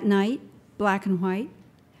 at night, black and white,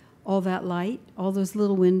 all that light, all those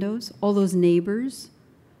little windows, all those neighbors,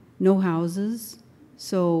 no houses.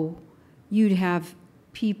 So you'd have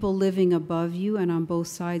people living above you and on both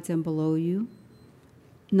sides and below you,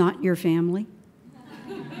 not your family,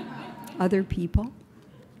 other people.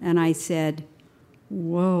 And I said,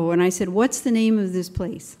 whoa. And I said, what's the name of this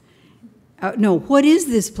place? No, what is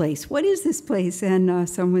this place? What is this place? And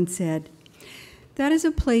someone said, that is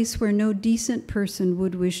a place where no decent person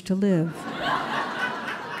would wish to live.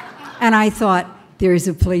 And I thought, there's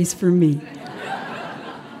a place for me.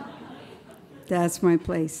 That's my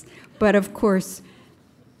place. But of course,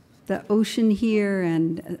 the ocean here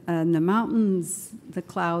and the mountains, the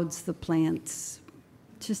clouds, the plants,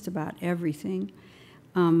 just about everything.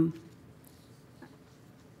 I'm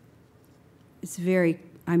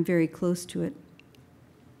very close to it.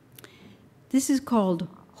 This is called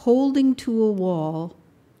Holding to a Wall,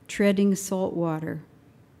 Treading Salt Water.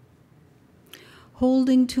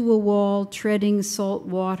 Holding to a wall, treading salt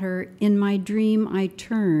water, in my dream I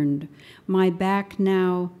turned, my back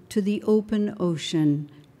now to the open ocean,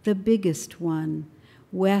 the biggest one,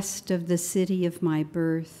 west of the city of my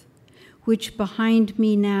birth, which behind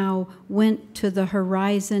me now went to the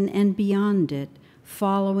horizon and beyond it,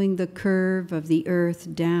 following the curve of the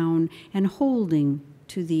earth down and holding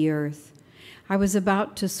to the earth. I was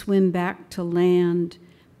about to swim back to land,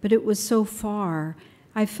 but it was so far.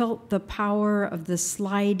 I felt the power of the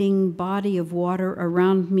sliding body of water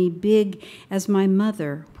around me, big as my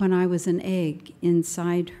mother when I was an egg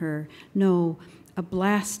inside her. No, a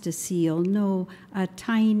blastocele, no, a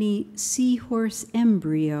tiny seahorse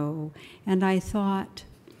embryo. And I thought,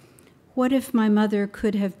 what if my mother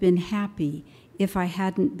could have been happy if I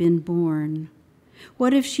hadn't been born?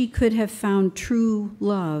 What if she could have found true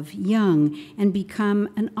love young and become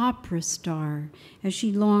an opera star as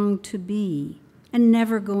she longed to be, and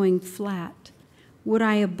never going flat? Would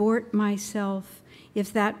I abort myself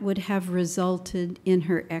if that would have resulted in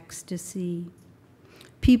her ecstasy?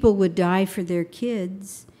 People would die for their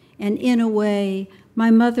kids, and in a way,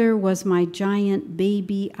 my mother was my giant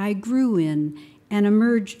baby I grew in and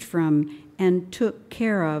emerged from and took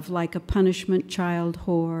care of like a punishment child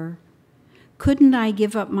whore. Couldn't I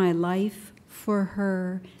give up my life for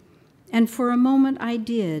her? And for a moment I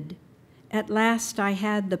did. At last I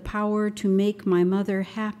had the power to make my mother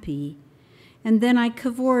happy. And then I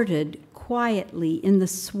cavorted quietly in the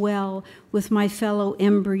swell with my fellow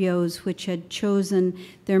embryos which had chosen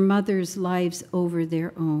their mother's lives over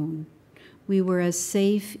their own. We were as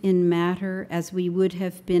safe in matter as we would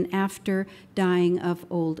have been after dying of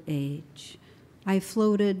old age. I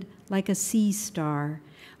floated like a sea star.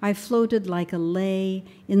 I floated like a lay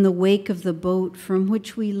in the wake of the boat from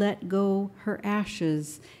which we let go her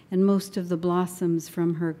ashes and most of the blossoms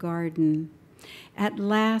from her garden. At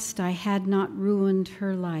last I had not ruined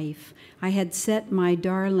her life. I had set my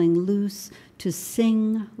darling loose to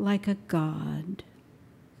sing like a god.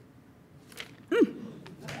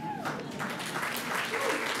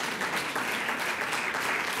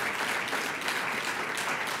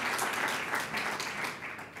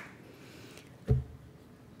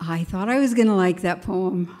 I thought I was going to like that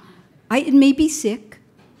poem. It may be sick.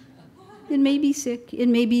 It may be sick. It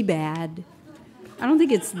may be bad. I don't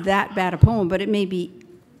think it's that bad a poem, but it may be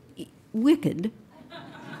wicked.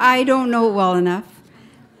 I don't know it well enough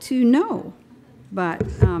to know, but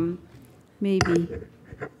maybe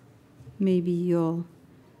you'll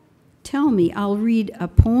tell me. I'll read a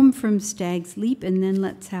poem from Stag's Leap, and then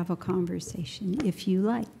let's have a conversation, if you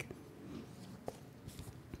like.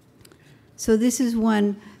 So this is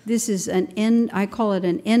an end, I call it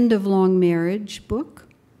an end of long marriage book.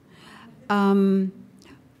 I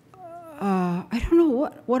don't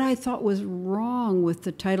know what I thought was wrong with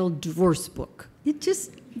the title divorce book. It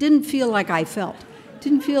just didn't feel like I felt.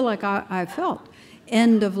 Didn't feel like I felt.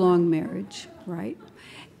 End of long marriage, right?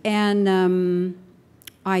 And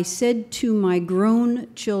I said to my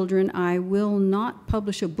grown children, I will not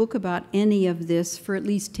publish a book about any of this for at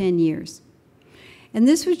least 10 years. And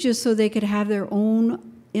this was just so they could have their own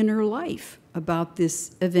inner life about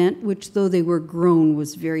this event, which, though they were grown,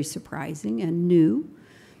 was very surprising and new,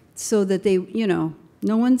 so that they, no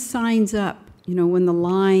one signs up, when the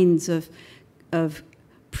lines of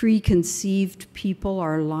preconceived people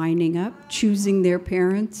are lining up, choosing their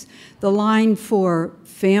parents. The line for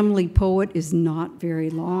family poet is not very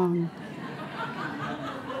long.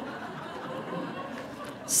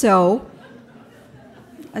 So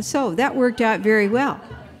that worked out very well.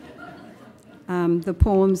 The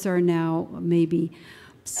poems are now maybe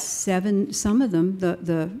 7, some of them,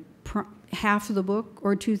 the half of the book,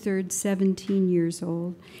 or 2/3, 17 years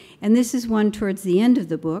old. And this is one towards the end of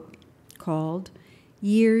the book called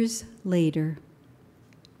Years Later.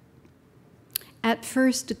 At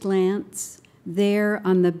first glance, there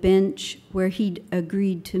on the bench where he'd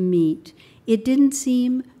agreed to meet, it didn't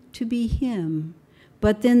seem to be him,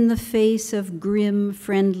 but then the face of grim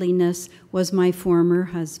friendliness was my former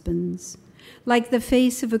husband's, like the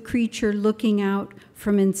face of a creature looking out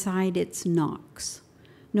from inside its knocks.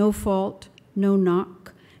 No fault, no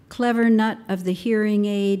knock, clever nut of the hearing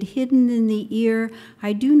aid, hidden in the ear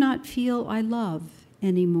I do not feel I love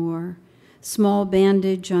anymore. Small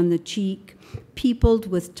bandage on the cheek, peopled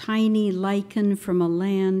with tiny lichen from a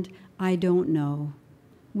land I don't know.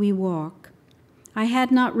 We walk. I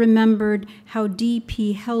had not remembered how deep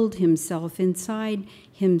he held himself inside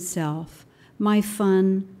himself, my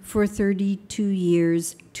fun for 32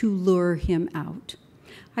 years to lure him out.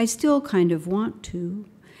 I still kind of want to,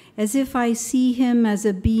 as if I see him as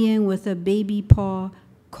a being with a baby paw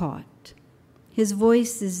caught. His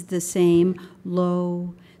voice is the same,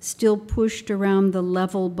 low, still pushed around the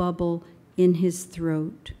level bubble in his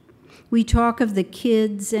throat. We talk of the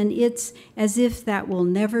kids, and it's as if that will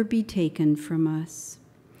never be taken from us.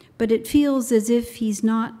 But it feels as if he's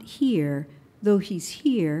not here, though he's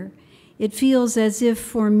here. It feels as if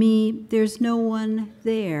for me there's no one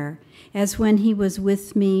there, as when he was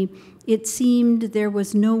with me, it seemed there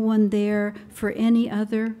was no one there for any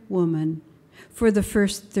other woman for the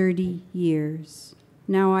first 30 years.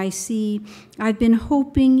 Now I see, I've been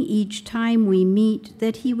hoping each time we meet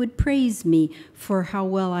that he would praise me for how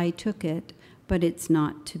well I took it, but it's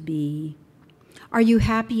not to be. Are you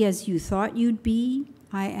happy as you thought you'd be?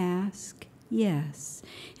 I ask. Yes,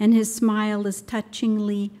 and his smile is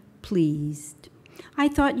touchingly pleased. I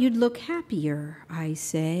thought you'd look happier, I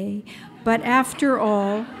say, but after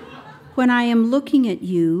all, when I am looking at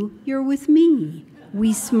you, you're with me.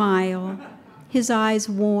 We smile. His eyes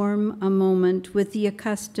warm a moment with the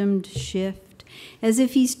accustomed shift, as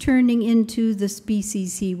if he's turning into the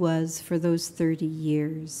species he was for those 30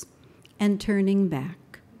 years, and turning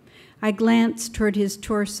back. I glance toward his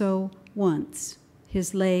torso once,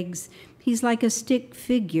 his legs. He's like a stick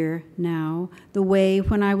figure now, the way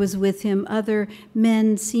when I was with him other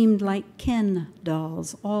men seemed like Ken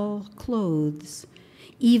dolls, all clothes.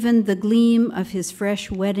 Even the gleam of his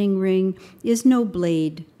fresh wedding ring is no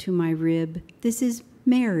blade to my rib. This is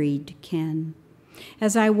married Ken.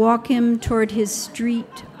 As I walk him toward his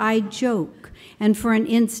street, I joke, and for an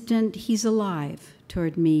instant he's alive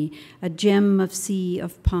toward me, a gem of sea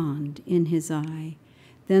of pond in his eye.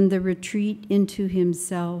 Then the retreat into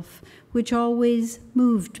himself, which always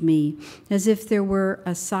moved me, as if there were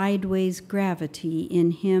a sideways gravity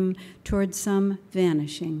in him toward some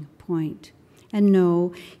vanishing point. And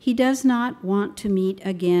no, he does not want to meet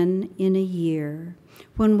again in a year.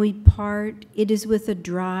 When we part, it is with a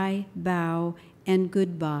dry bow and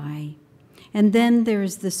goodbye. And then there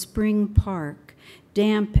is the spring park,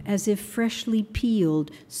 damp as if freshly peeled,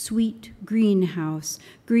 sweet greenhouse,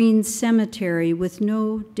 green cemetery with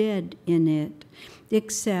no dead in it,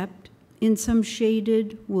 except in some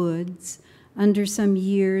shaded woods, under some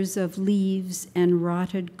years of leaves and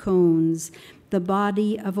rotted cones, the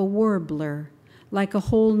body of a warbler, like a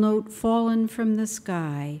whole note fallen from the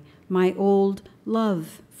sky, my old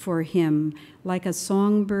love for him, like a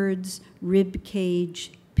songbird's rib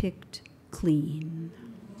cage picked clean.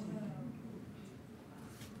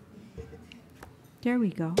 There we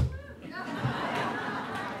go.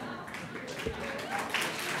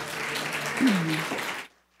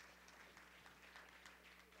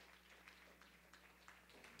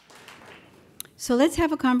 So let's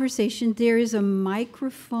have a conversation. There is a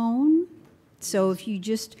microphone. So if you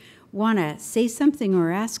just want to say something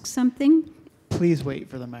or ask something, please wait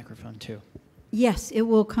for the microphone too. Yes, it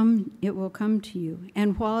will come. It will come to you.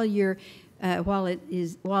 And while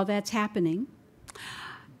that's happening,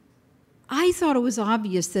 I thought it was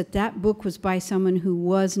obvious that that book was by someone who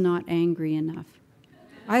was not angry enough.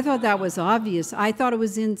 I thought that was obvious. I thought it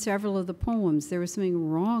was in several of the poems. There was something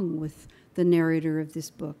wrong with the narrator of this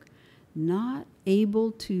book, not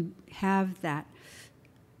able to have that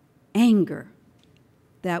anger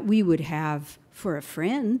that we would have for a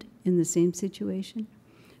friend in the same situation.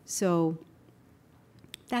 So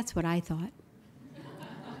that's what I thought.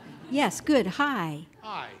 Yes, good. Hi.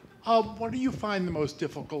 Hi. What do you find the most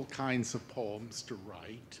difficult kinds of poems to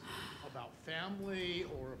write? About family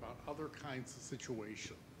or about other kinds of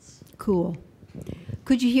situations? Cool.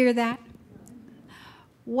 Could you hear that?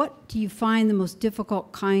 What do you find the most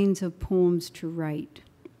difficult kinds of poems to write?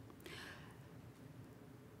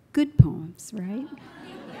 Good poems, right?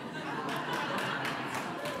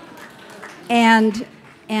 and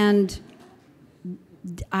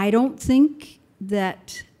I don't think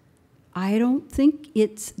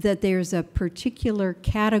it's that there's a particular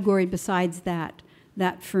category besides that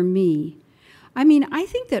for me. I mean, I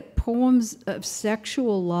think that poems of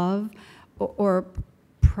sexual love, or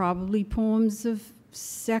probably poems of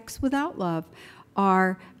sex without love,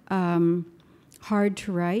 are hard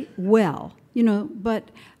to write well, you know,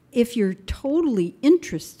 but if you're totally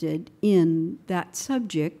interested in that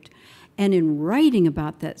subject and in writing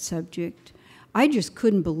about that subject, I just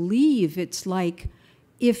couldn't believe it's like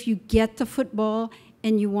if you get the football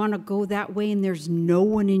and you want to go that way and there's no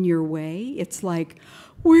one in your way, it's like,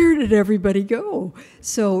 where did everybody go?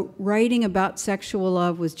 So writing about sexual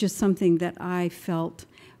love was just something that I felt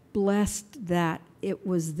blessed that it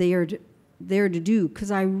was there to do,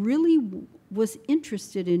 because I really was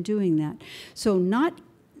interested in doing that. So not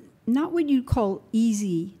what you'd call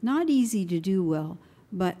easy, not easy to do well,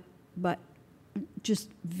 but just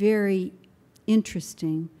very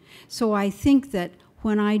interesting. So I think that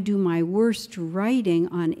when I do my worst writing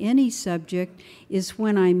on any subject is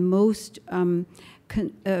when I'm most, well,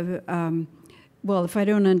 if I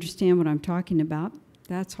don't understand what I'm talking about,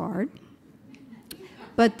 that's hard.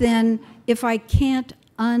 But then if I can't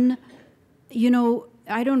you know,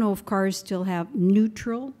 I don't know if cars still have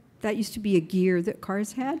neutral. That used to be a gear that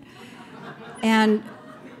cars had. And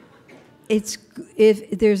if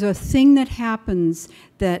there's a thing that happens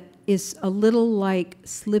that is a little like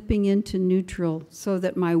slipping into neutral so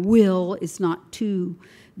that my will is not too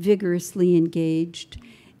vigorously engaged.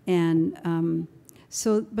 And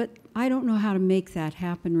but I don't know how to make that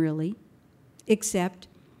happen really, except,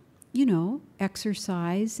 you know,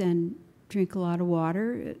 exercise and drink a lot of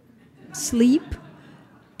water, sleep,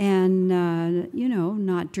 and, you know,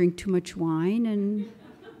 not drink too much wine, and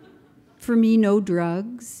for me, no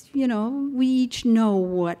drugs. You know, we each know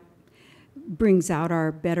what brings out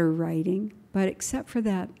our better writing, but except for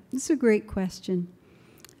that, it's a great question.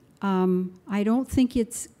 I don't think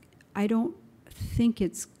it's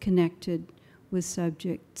connected with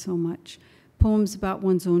subject so much. Poems about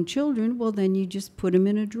one's own children, well, then you just put them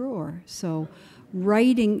in a drawer. So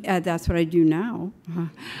writing, that's what I do now.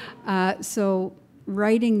 So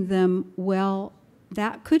writing them, well,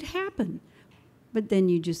 that could happen, but then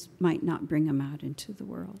you just might not bring them out into the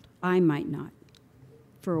world. I might not,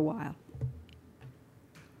 for a while.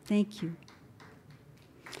 Thank you.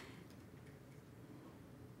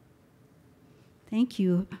 Thank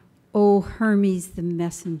you, oh Hermes the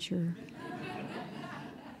messenger.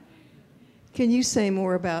 Can you say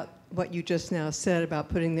more about what you just now said about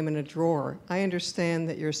putting them in a drawer? I understand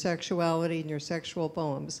that your sexuality and your sexual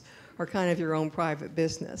poems are kind of your own private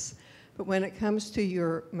business. But when it comes to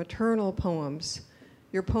your maternal poems,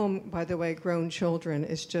 your poem, by the way, Grown Children,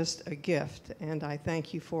 is just a gift, and I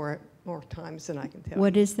thank you for it more times than I can tell.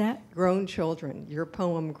 What is that? Grown Children, your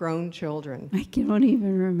poem, Grown Children. I don't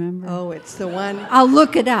even remember. Oh, it's the one. I'll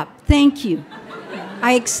look it up. Thank you.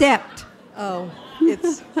 I accept. Oh,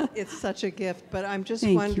 it's such a gift. But I'm just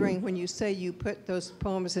wondering, when you say you put those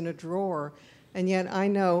poems in a drawer, and yet I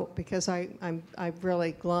know, because I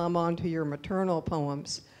really glom onto your maternal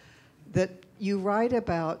poems, that you write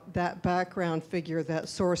about that background figure, that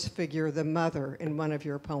source figure, the mother, in one of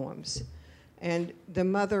your poems. And the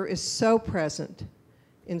mother is so present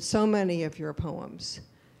in so many of your poems,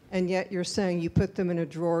 and yet you're saying you put them in a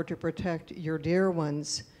drawer to protect your dear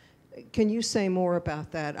ones. Can you say more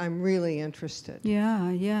about that? I'm really interested.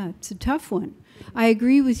 Yeah, it's a tough one. I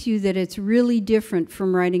agree with you that it's really different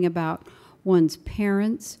from writing about one's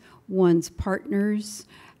parents, one's partners,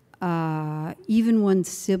 even one's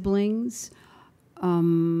siblings.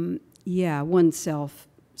 Yeah, oneself,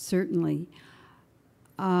 certainly.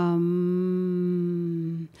 I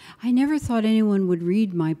never thought anyone would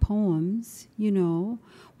read my poems, you know.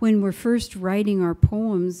 When we're first writing our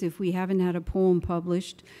poems, if we haven't had a poem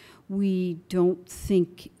published, we don't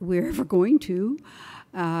think we're ever going to.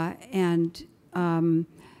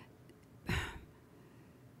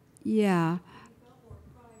 Yeah.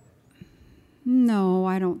 No,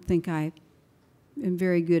 I don't think I am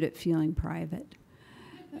very good at feeling private.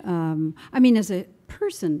 I mean, as a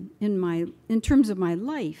person in terms of my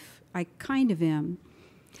life, I kind of am.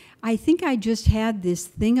 I think I just had this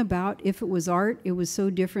thing about if it was art, it was so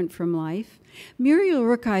different from life. Muriel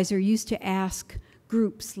Rukeyser used to ask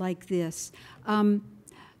groups like this.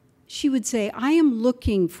 She would say, I am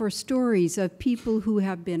looking for stories of people who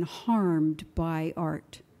have been harmed by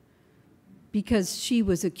art, because she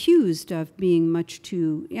was accused of being much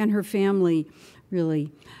too, and her family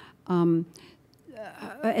really,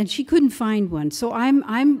 and she couldn't find one. So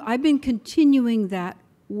I've been continuing that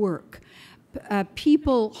work.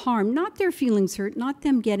 people harmed, not their feelings hurt, not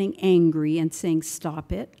them getting angry and saying,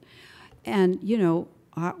 stop it. And, you know,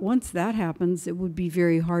 once that happens, it would be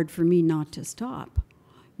very hard for me not to stop,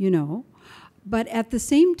 you know. But at the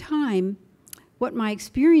same time, what my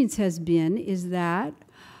experience has been is that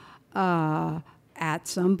at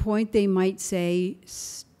some point they might say,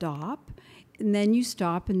 stop, and then you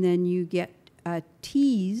stop, and then you get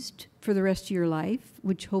teased for the rest of your life,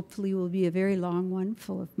 which hopefully will be a very long one,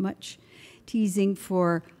 full of much teasing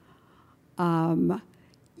for,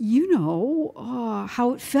 you know,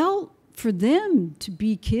 how it felt for them to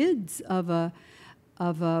be kids of a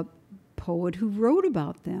poet who wrote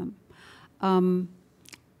about them.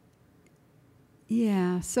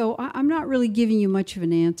 Yeah, so I'm not really giving you much of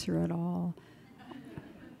an answer at all.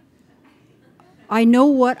 I know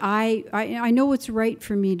what I know what's right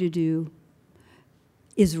for me to do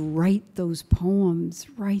is write those poems.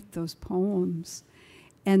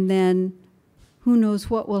 And then who knows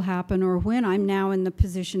what will happen or when. I'm now in the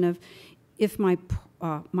position of if my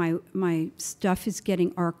stuff is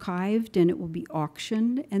getting archived and it will be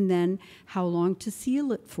auctioned, and then how long to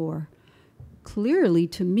seal it for. Clearly,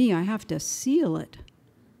 to me, I have to seal it.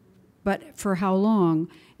 But for how long?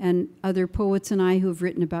 And other poets and I who have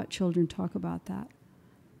written about children talk about that.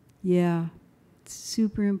 Yeah, it's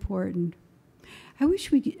super important. I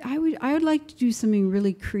wish we could, I would like to do something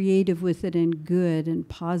really creative with it and good and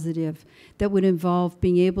positive that would involve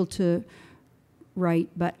being able to write,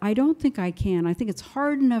 but I don't think I can. I think it's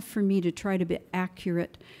hard enough for me to try to be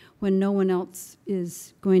accurate when no one else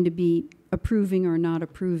is going to be approving or not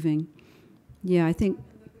approving. Yeah, I think.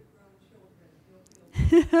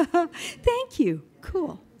 Thank you.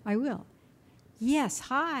 Cool. I will. Yes.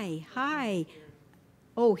 Hi.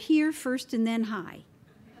 Oh, here first and then hi.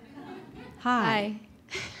 Hi.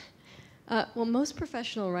 Well, most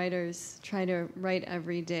professional writers try to write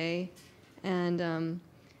every day, and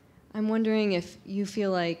I'm wondering if you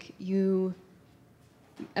feel like you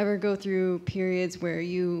ever go through periods where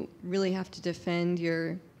you really have to defend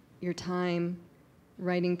your time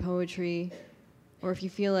writing poetry, or if you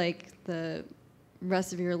feel like the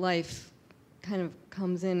rest of your life kind of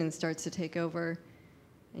comes in and starts to take over,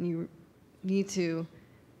 and you need to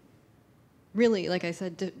really, like I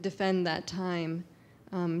said, defend that time.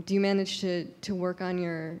 Do you manage to work on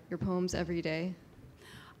your poems every day?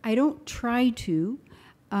 I don't try to.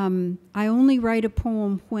 I only write a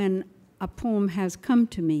poem when a poem has come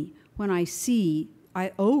to me. When I see,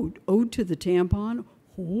 ode to the tampon,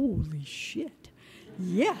 holy shit,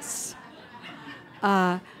 yes.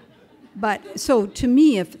 But so to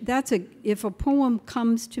me, if a poem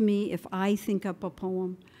comes to me, if I think up a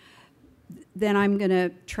poem, then I'm going to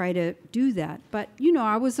try to do that. But, you know,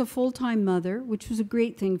 I was a full-time mother, which was a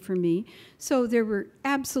great thing for me. So there were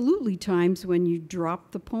absolutely times when you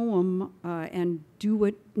drop the poem and do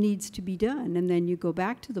what needs to be done, and then you go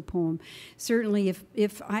back to the poem. Certainly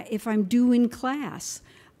if I'm due in class,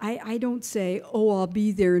 I don't say, oh, I'll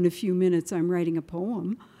be there in a few minutes, I'm writing a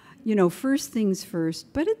poem. You know, first things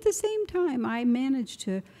first. But at the same time, I manage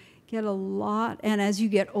to get a lot, and as you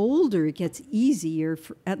get older, it gets easier,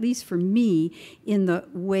 at least for me, in the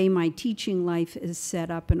way my teaching life is set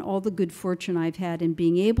up and all the good fortune I've had in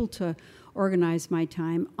being able to organize my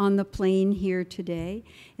time on the plane here today,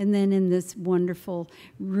 and then in this wonderful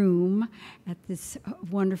room at this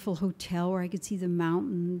wonderful hotel where I could see the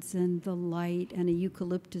mountains and the light and a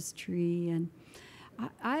eucalyptus tree. And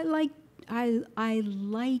I like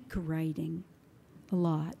writing a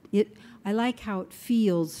lot. I like how it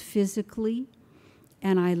feels physically,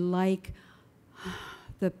 and I like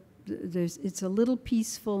it's a little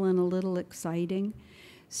peaceful and a little exciting.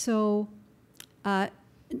 So I've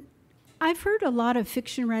heard a lot of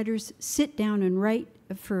fiction writers sit down and write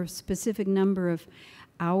for a specific number of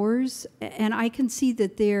hours, and I can see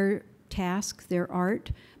that their task, their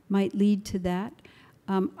art, might lead to that.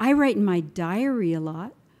 I write in my diary a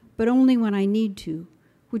lot, but only when I need to,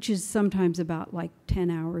 which is sometimes about like 10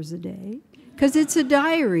 hours a day, because it's a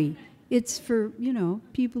diary. It's for, you know,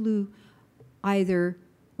 people who either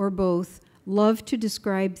or both love to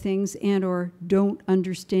describe things and or don't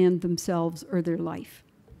understand themselves or their life.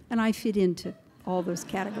 And I fit into all those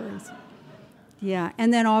categories. Yeah,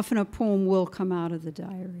 and then often a poem will come out of the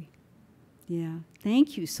diary. Yeah,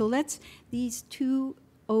 thank you. So these two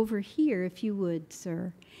over here, if you would,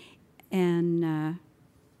 sir. And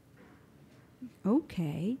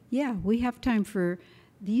okay, yeah, we have time for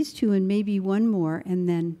these two and maybe one more, and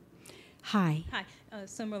then, hi. Hi,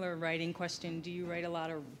 similar writing question. Do you write a lot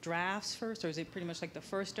of drafts first, or is it pretty much like the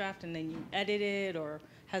first draft and then you edit it, or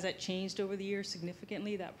has that changed over the years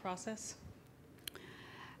significantly, that process?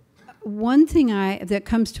 one thing that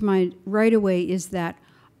comes to mind right away is that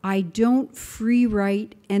I don't free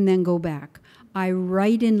write and then go back. I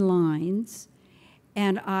write in lines,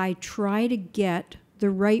 and I try to get the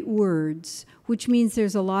right words, which means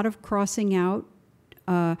there's a lot of crossing out.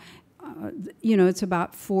 It's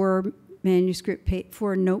about 4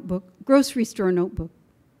 notebook, grocery store notebook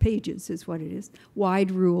pages is what it is, wide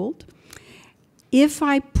ruled. If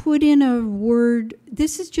I put in a word,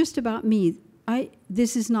 this is just about me.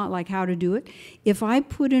 This is not like how to do it. If I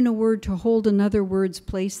put in a word to hold another word's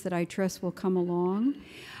place that I trust will come along,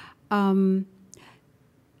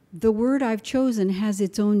 the word I've chosen has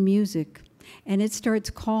its own music, and it starts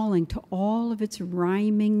calling to all of its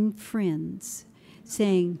rhyming friends,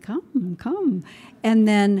 saying, come, come. And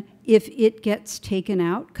then if it gets taken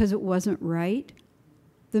out because it wasn't right,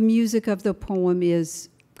 the music of the poem is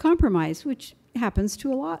compromised, which happens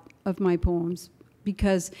to a lot of my poems,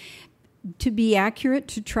 because to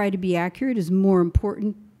try to be accurate is more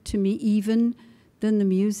important to me even than the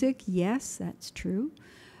music. Yes, that's true.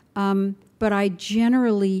 But I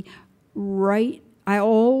generally I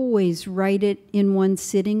always write it in one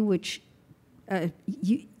sitting, which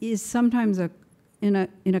is sometimes in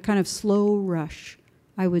a kind of slow rush,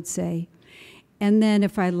 I would say. And then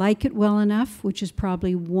if I like it well enough, which is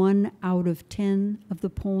probably 1 out of 10 of the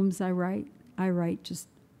poems I write just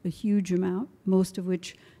a huge amount, most of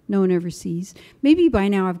which no one ever sees. Maybe by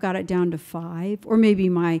now I've got it down to 5, or maybe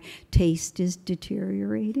my taste is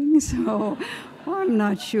deteriorating, so I'm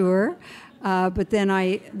not sure. But then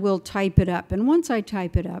I will type it up. And once I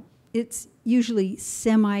type it up, it's usually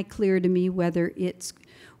semi-clear to me whether it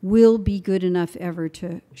will be good enough ever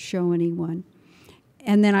to show anyone.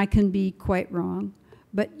 And then I can be quite wrong.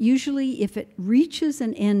 But usually if it reaches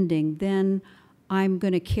an ending, then I'm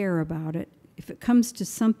going to care about it. If it comes to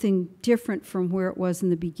something different from where it was in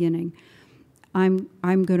the beginning, I'm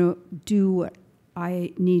going to do what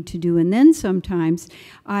I need to do. And then sometimes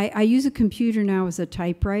I use a computer now as a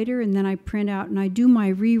typewriter, and then I print out and I do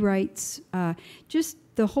my rewrites, just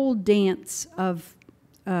the whole dance of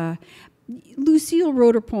Lucille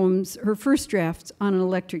wrote her poems, her first drafts, on an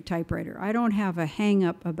electric typewriter. I don't have a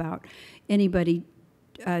hang-up about anybody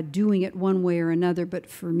doing it one way or another, but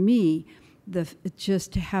for me,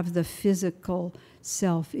 just to have the physical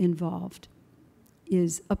self involved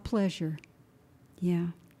is a pleasure. Yeah,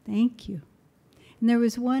 thank you. And there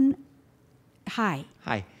was one. Hi.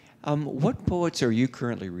 Hi. What poets are you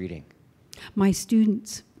currently reading? My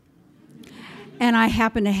students. And I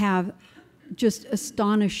happen to have just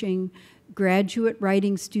astonishing graduate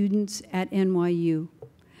writing students at NYU.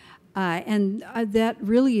 And that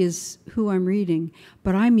really is who I'm reading.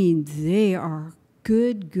 But I mean, they are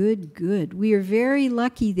good, good, good. We are very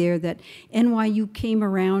lucky there that NYU came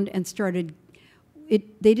around and started.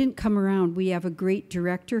 They didn't come around. We have a great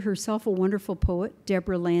director, herself a wonderful poet,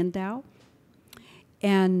 Deborah Landau.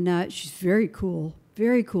 And she's very cool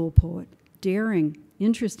poet, daring,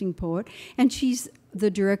 interesting poet. And she's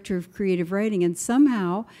the director of creative writing. And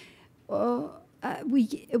somehow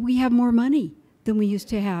we have more money than we used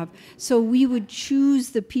to have. So we would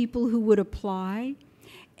choose the people who would apply.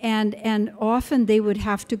 And often they would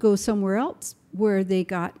have to go somewhere else where they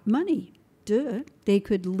got money. Duh. They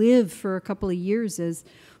could live for a couple of years as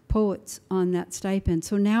poets on that stipend.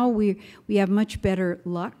 So now we have much better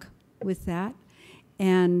luck with that.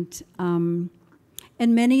 And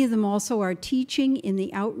many of them also are teaching in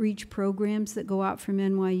the outreach programs that go out from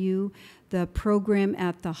NYU, the program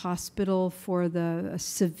at the hospital for the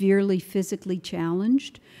severely physically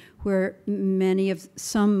challenged, where many of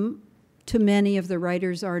the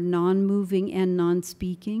writers are non-moving and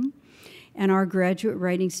non-speaking. And our graduate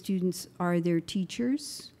writing students are their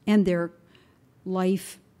teachers and their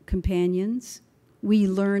life companions. We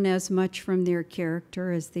learn as much from their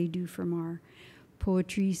character as they do from our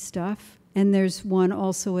poetry stuff. And there's one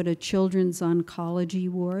also at a children's oncology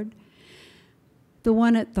ward. The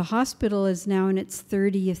one at the hospital is now in its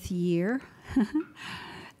 30th year.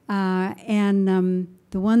 And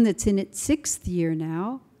the one that's in its 6th year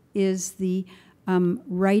now is the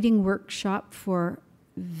writing workshop for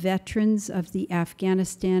veterans of the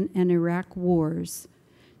Afghanistan and Iraq wars.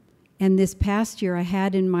 And this past year I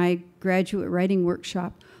had in my graduate writing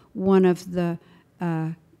workshop one of the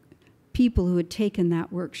people who had taken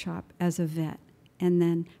that workshop as a vet and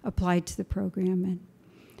then applied to the program. And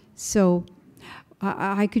so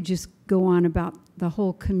I could just go on about the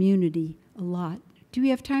whole community a lot. Do we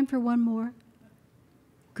have time for one more?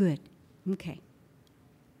 Good. Okay.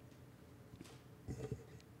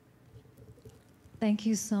 Thank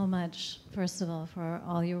you so much, first of all, for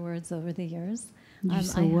all your words over the years. You're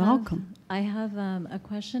so welcome. I have a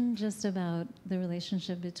question just about the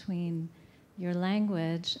relationship between your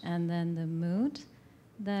language and then the mood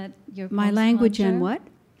that your poems My language conjure, and what?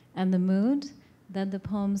 and the mood that the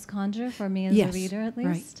poems conjure for me as a reader, at least.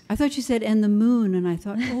 Right. I thought you said "and the moon," and I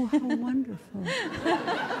thought, oh, how wonderful.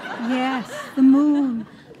 Yes, the moon.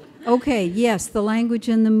 Okay, yes, the language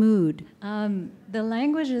and the mood. The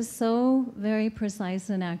language is so very precise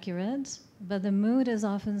and accurate, but the mood is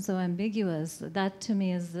often so ambiguous. That, to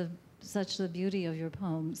me, is such the beauty of your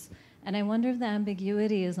poems. And I wonder if the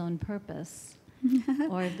ambiguity is on purpose,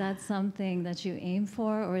 or if that's something that you aim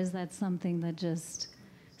for, or is that something that just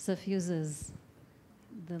suffuses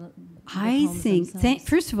the I poems think, themselves?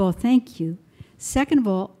 first of all, thank you. Second of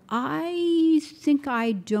all, I think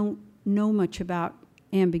I don't know much about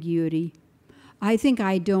ambiguity. I think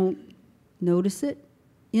I don't notice it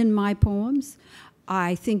in my poems.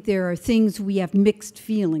 I think there are things we have mixed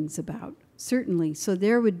feelings about, certainly. So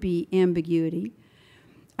there would be ambiguity.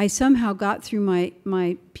 I somehow got through my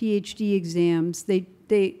PhD exams.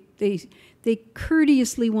 They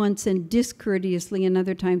courteously once and discourteously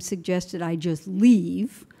another time suggested I just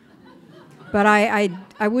leave. But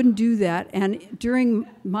I wouldn't do that. And during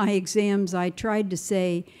my exams, I tried to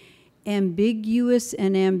say ambiguous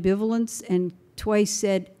and ambivalence, and twice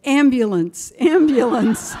said ambulance,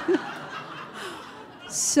 ambulance.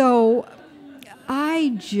 So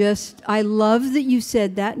I love that you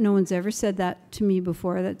said that. No one's ever said that to me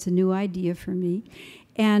before. That's a new idea for me.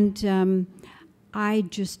 And I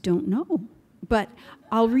just don't know. But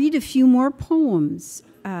I'll read a few more poems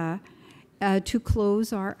to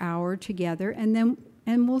close our hour together, and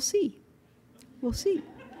we'll see. We'll see.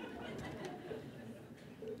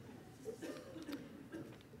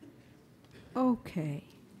 Okay.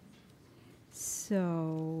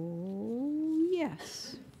 So,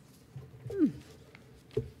 yes.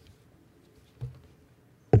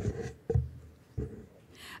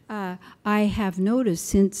 I have noticed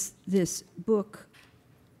since this book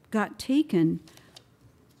got taken,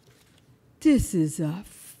 this is a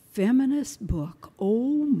feminist book.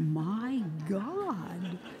 Oh my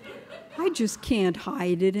God. I just can't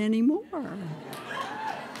hide it anymore.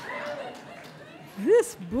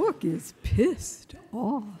 This book is pissed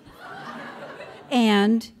off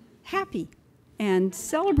and happy and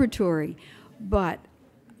celebratory, but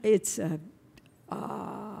it's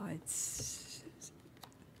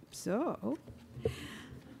so.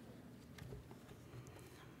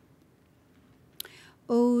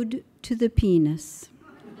 Ode to the Penis.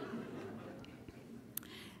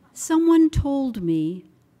 Someone told me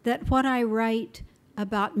that what I write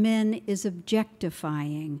about men is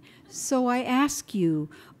objectifying. So I ask you,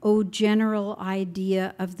 O general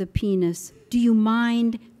idea of the penis, do you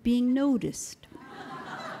mind being noticed?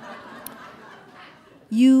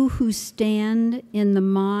 You who stand in the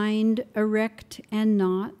mind erect and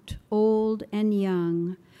not, old and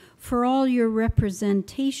young, for all your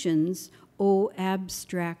representations, O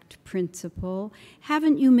abstract principle,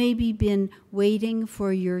 haven't you maybe been waiting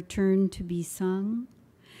for your turn to be sung?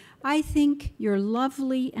 I think you're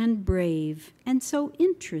lovely and brave and so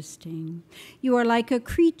interesting. You are like a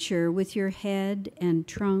creature with your head and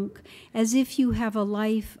trunk, as if you have a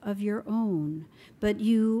life of your own, but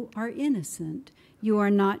you are innocent. You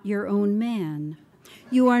are not your own man.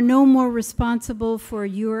 You are no more responsible for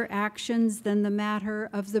your actions than the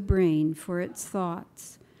matter of the brain for its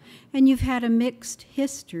thoughts. And you've had a mixed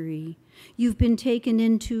history. You've been taken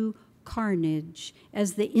into carnage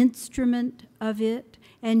as the instrument of it,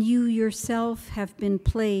 and you yourself have been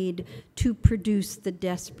played to produce the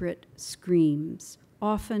desperate screams.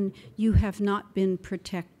 Often you have not been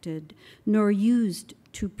protected, nor used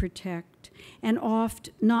to protect, and oft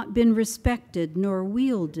not been respected, nor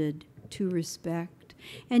wielded to respect.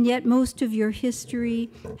 And yet most of your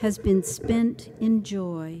history has been spent in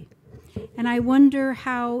joy. And I wonder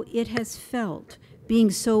how it has felt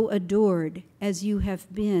being so adored as you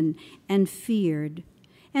have been and feared.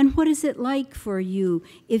 And what is it like for you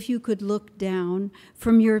if you could look down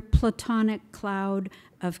from your platonic cloud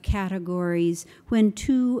of categories when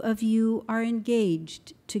two of you are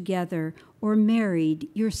engaged together or married,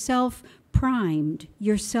 yourself primed,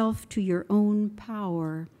 yourself to your own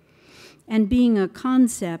power? And being a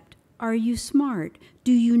concept, are you smart?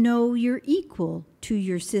 Do you know you're equal to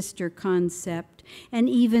your sister concept, and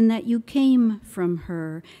even that you came from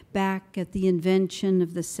her back at the invention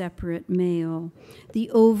of the separate male, the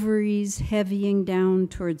ovaries heavying down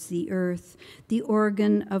towards the earth, the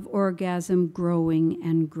organ of orgasm growing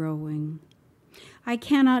and growing? I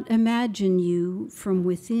cannot imagine you from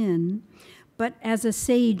within, but as a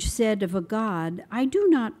sage said of a god, I do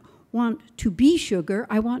not want to be sugar,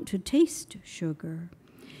 I want to taste sugar.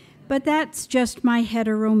 But that's just my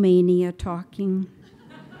heteromania talking.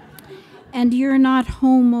 And you're not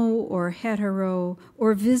homo or hetero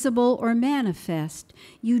or visible or manifest.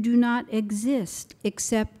 You do not exist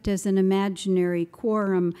except as an imaginary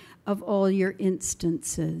quorum of all your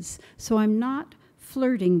instances. So I'm not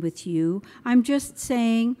flirting with you. I'm just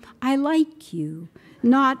saying I like you,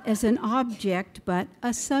 not as an object, but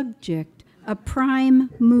a subject, a prime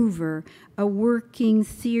mover, a working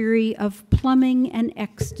theory of plumbing and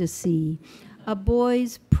ecstasy, a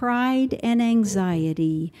boy's pride and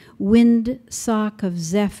anxiety, wind sock of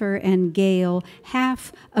zephyr and gale,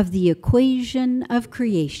 half of the equation of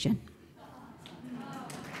creation.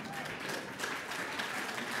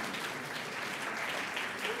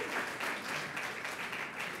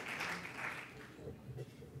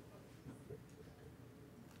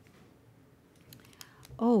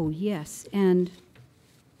 Oh, yes, and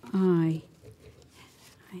I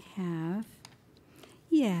have,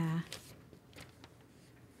 yeah.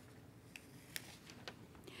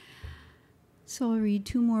 So I'll read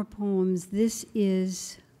two more poems. This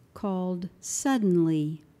is called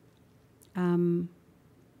Suddenly.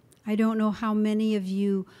 I don't know how many of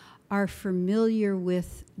you are familiar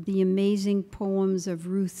with the amazing poems of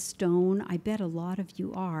Ruth Stone. I bet a lot of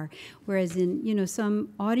you are, whereas in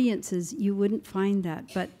some audiences you wouldn't find that.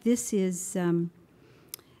 But this is an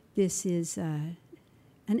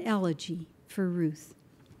elegy for Ruth.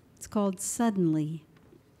 It's called Suddenly.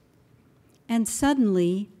 And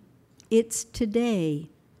suddenly, it's today.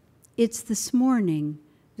 It's this morning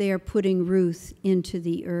they are putting Ruth into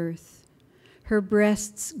the earth. Her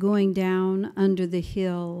breasts going down under the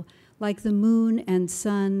hill, like the moon and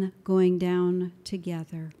sun going down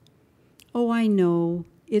together. Oh, I know,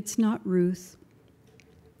 it's not Ruth.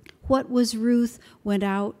 What was Ruth went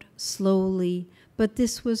out slowly, but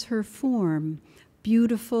this was her form,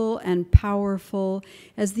 beautiful and powerful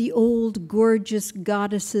as the old gorgeous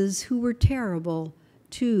goddesses who were terrible,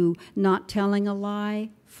 too, not telling a lie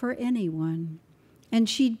for anyone. And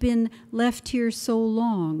she'd been left here so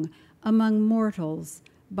long among mortals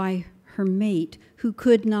by her mate who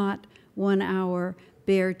could not 1 hour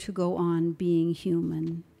bear to go on being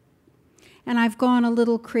human. And I've gone a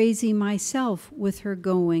little crazy myself with her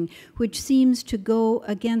going, which seems to go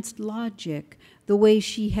against logic, the way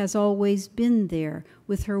she has always been there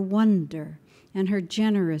with her wonder and her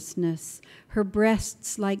generousness, her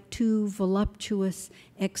breasts like two voluptuous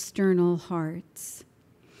external hearts.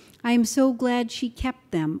 I am so glad she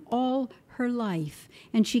kept them all her life,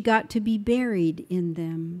 and she got to be buried in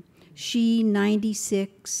them. She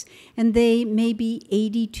 96, and they maybe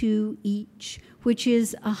 82 each, which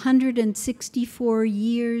is 164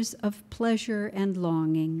 years of pleasure and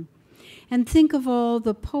longing. And think of all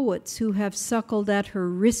the poets who have suckled at her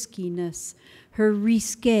riskiness, her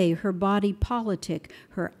risque, her body politic,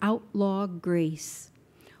 her outlaw grace.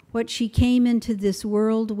 What she came into this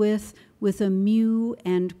world with a mew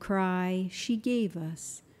and cry, she gave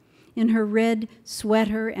us. In her red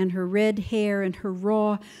sweater and her red hair and her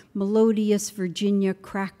raw, melodious Virginia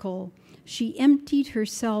crackle, she emptied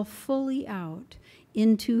herself fully out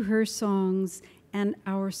into her songs and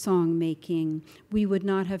our song-making. We would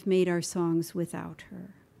not have made our songs without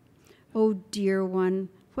her. Oh, dear one,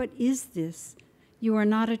 what is this? You are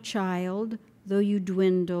not a child, though you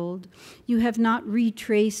dwindled. You have not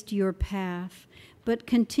retraced your path, but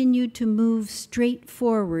continued to move straight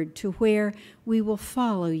forward to where we will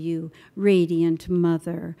follow you, radiant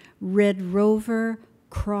mother, red rover,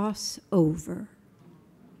 cross over.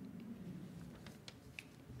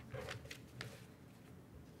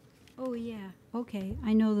 Oh, yeah, okay,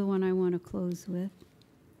 I know the one I want to close with.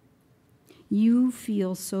 You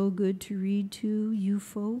feel so good to read to, you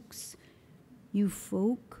folks, you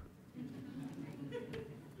folk.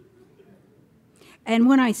 And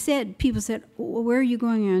when I said, people said, well, where are you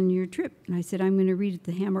going on your trip? And I said, I'm going to read at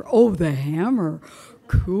the Hammer. Oh, the Hammer.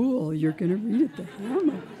 Cool, you're going to read at the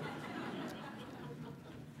Hammer.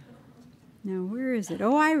 Now, where is it?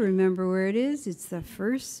 Oh, I remember where it is. It's the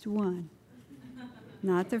first one.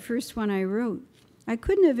 Not the first one I wrote. I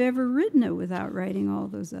couldn't have ever written it without writing all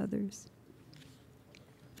those others.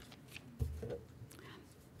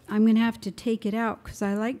 I'm going to have to take it out because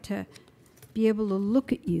I like to be able to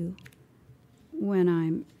look at you when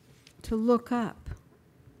I'm to look up.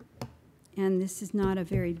 And this is not a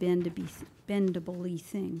very bendable-y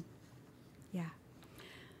thing. Yeah.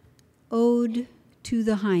 Ode to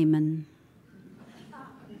the Hymen.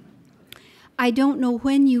 I don't know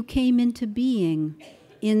when you came into being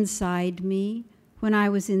inside me, when I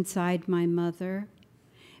was inside my mother.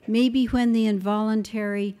 maybe when the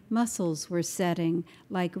involuntary muscles were setting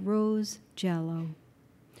like rose jello.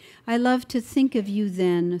 I love to think of you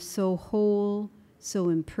then, so whole, so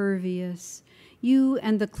impervious, you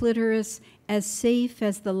and the clitoris as safe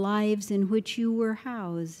as the lives in which you were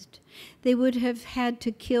housed. They would have had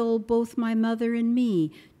to kill both my mother and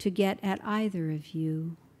me to get at either of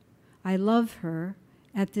you. I love her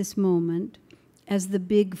at this moment as the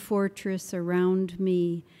big fortress around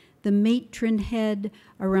me, the matron head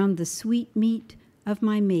around the sweet meat of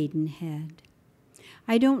my maidenhead.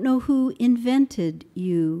 I don't know who invented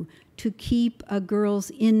you to keep a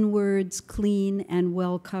girl's inwards clean and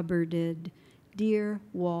well cupboarded. Dear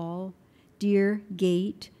wall, dear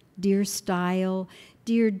gate, dear stile,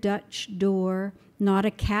 dear Dutch door, not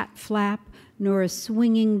a cat flap nor a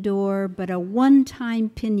swinging door, but a one-time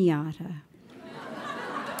piñata.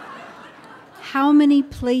 How many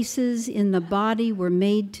places in the body were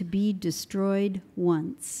made to be destroyed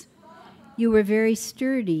once? You were very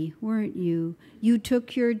sturdy, weren't you? You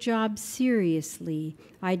took your job seriously.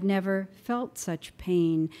 I'd never felt such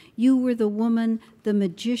pain. You were the woman the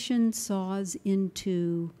magician saws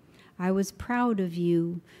into. I was proud of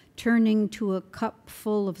you, turning to a cup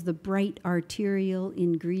full of the bright arterial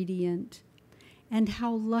ingredient. And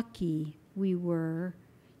how lucky we were,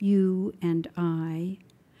 you and I,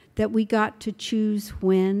 that we got to choose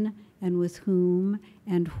when and with whom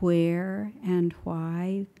and where and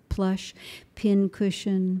why. Plush,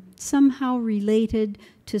 pincushion, somehow related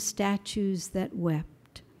to statues that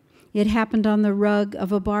wept. It happened on the rug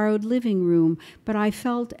of a borrowed living room, but I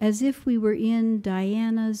felt as if we were in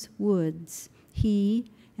Diana's woods,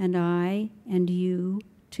 he and I and you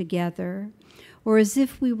together, or as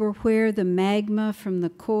if we were where the magma from the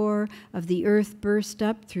core of the earth burst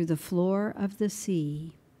up through the floor of the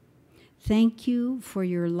sea. Thank you for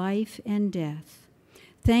your life and death.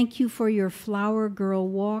 Thank you for your flower girl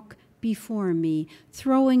walk before me,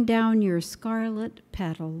 throwing down your scarlet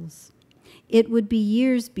petals. It would be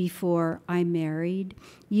years before I married,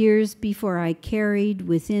 years before I carried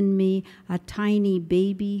within me a tiny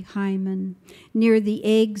baby hymen, near the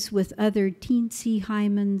eggs with other teensy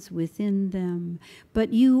hymens within them.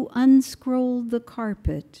 But you unscrolled the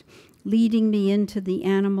carpet, leading me into the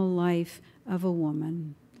animal life of a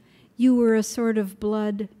woman. You were a sort of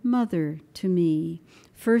blood mother to me.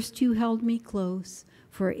 First you held me close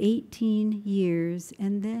for 18 years,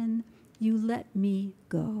 and then you let me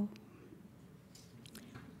go.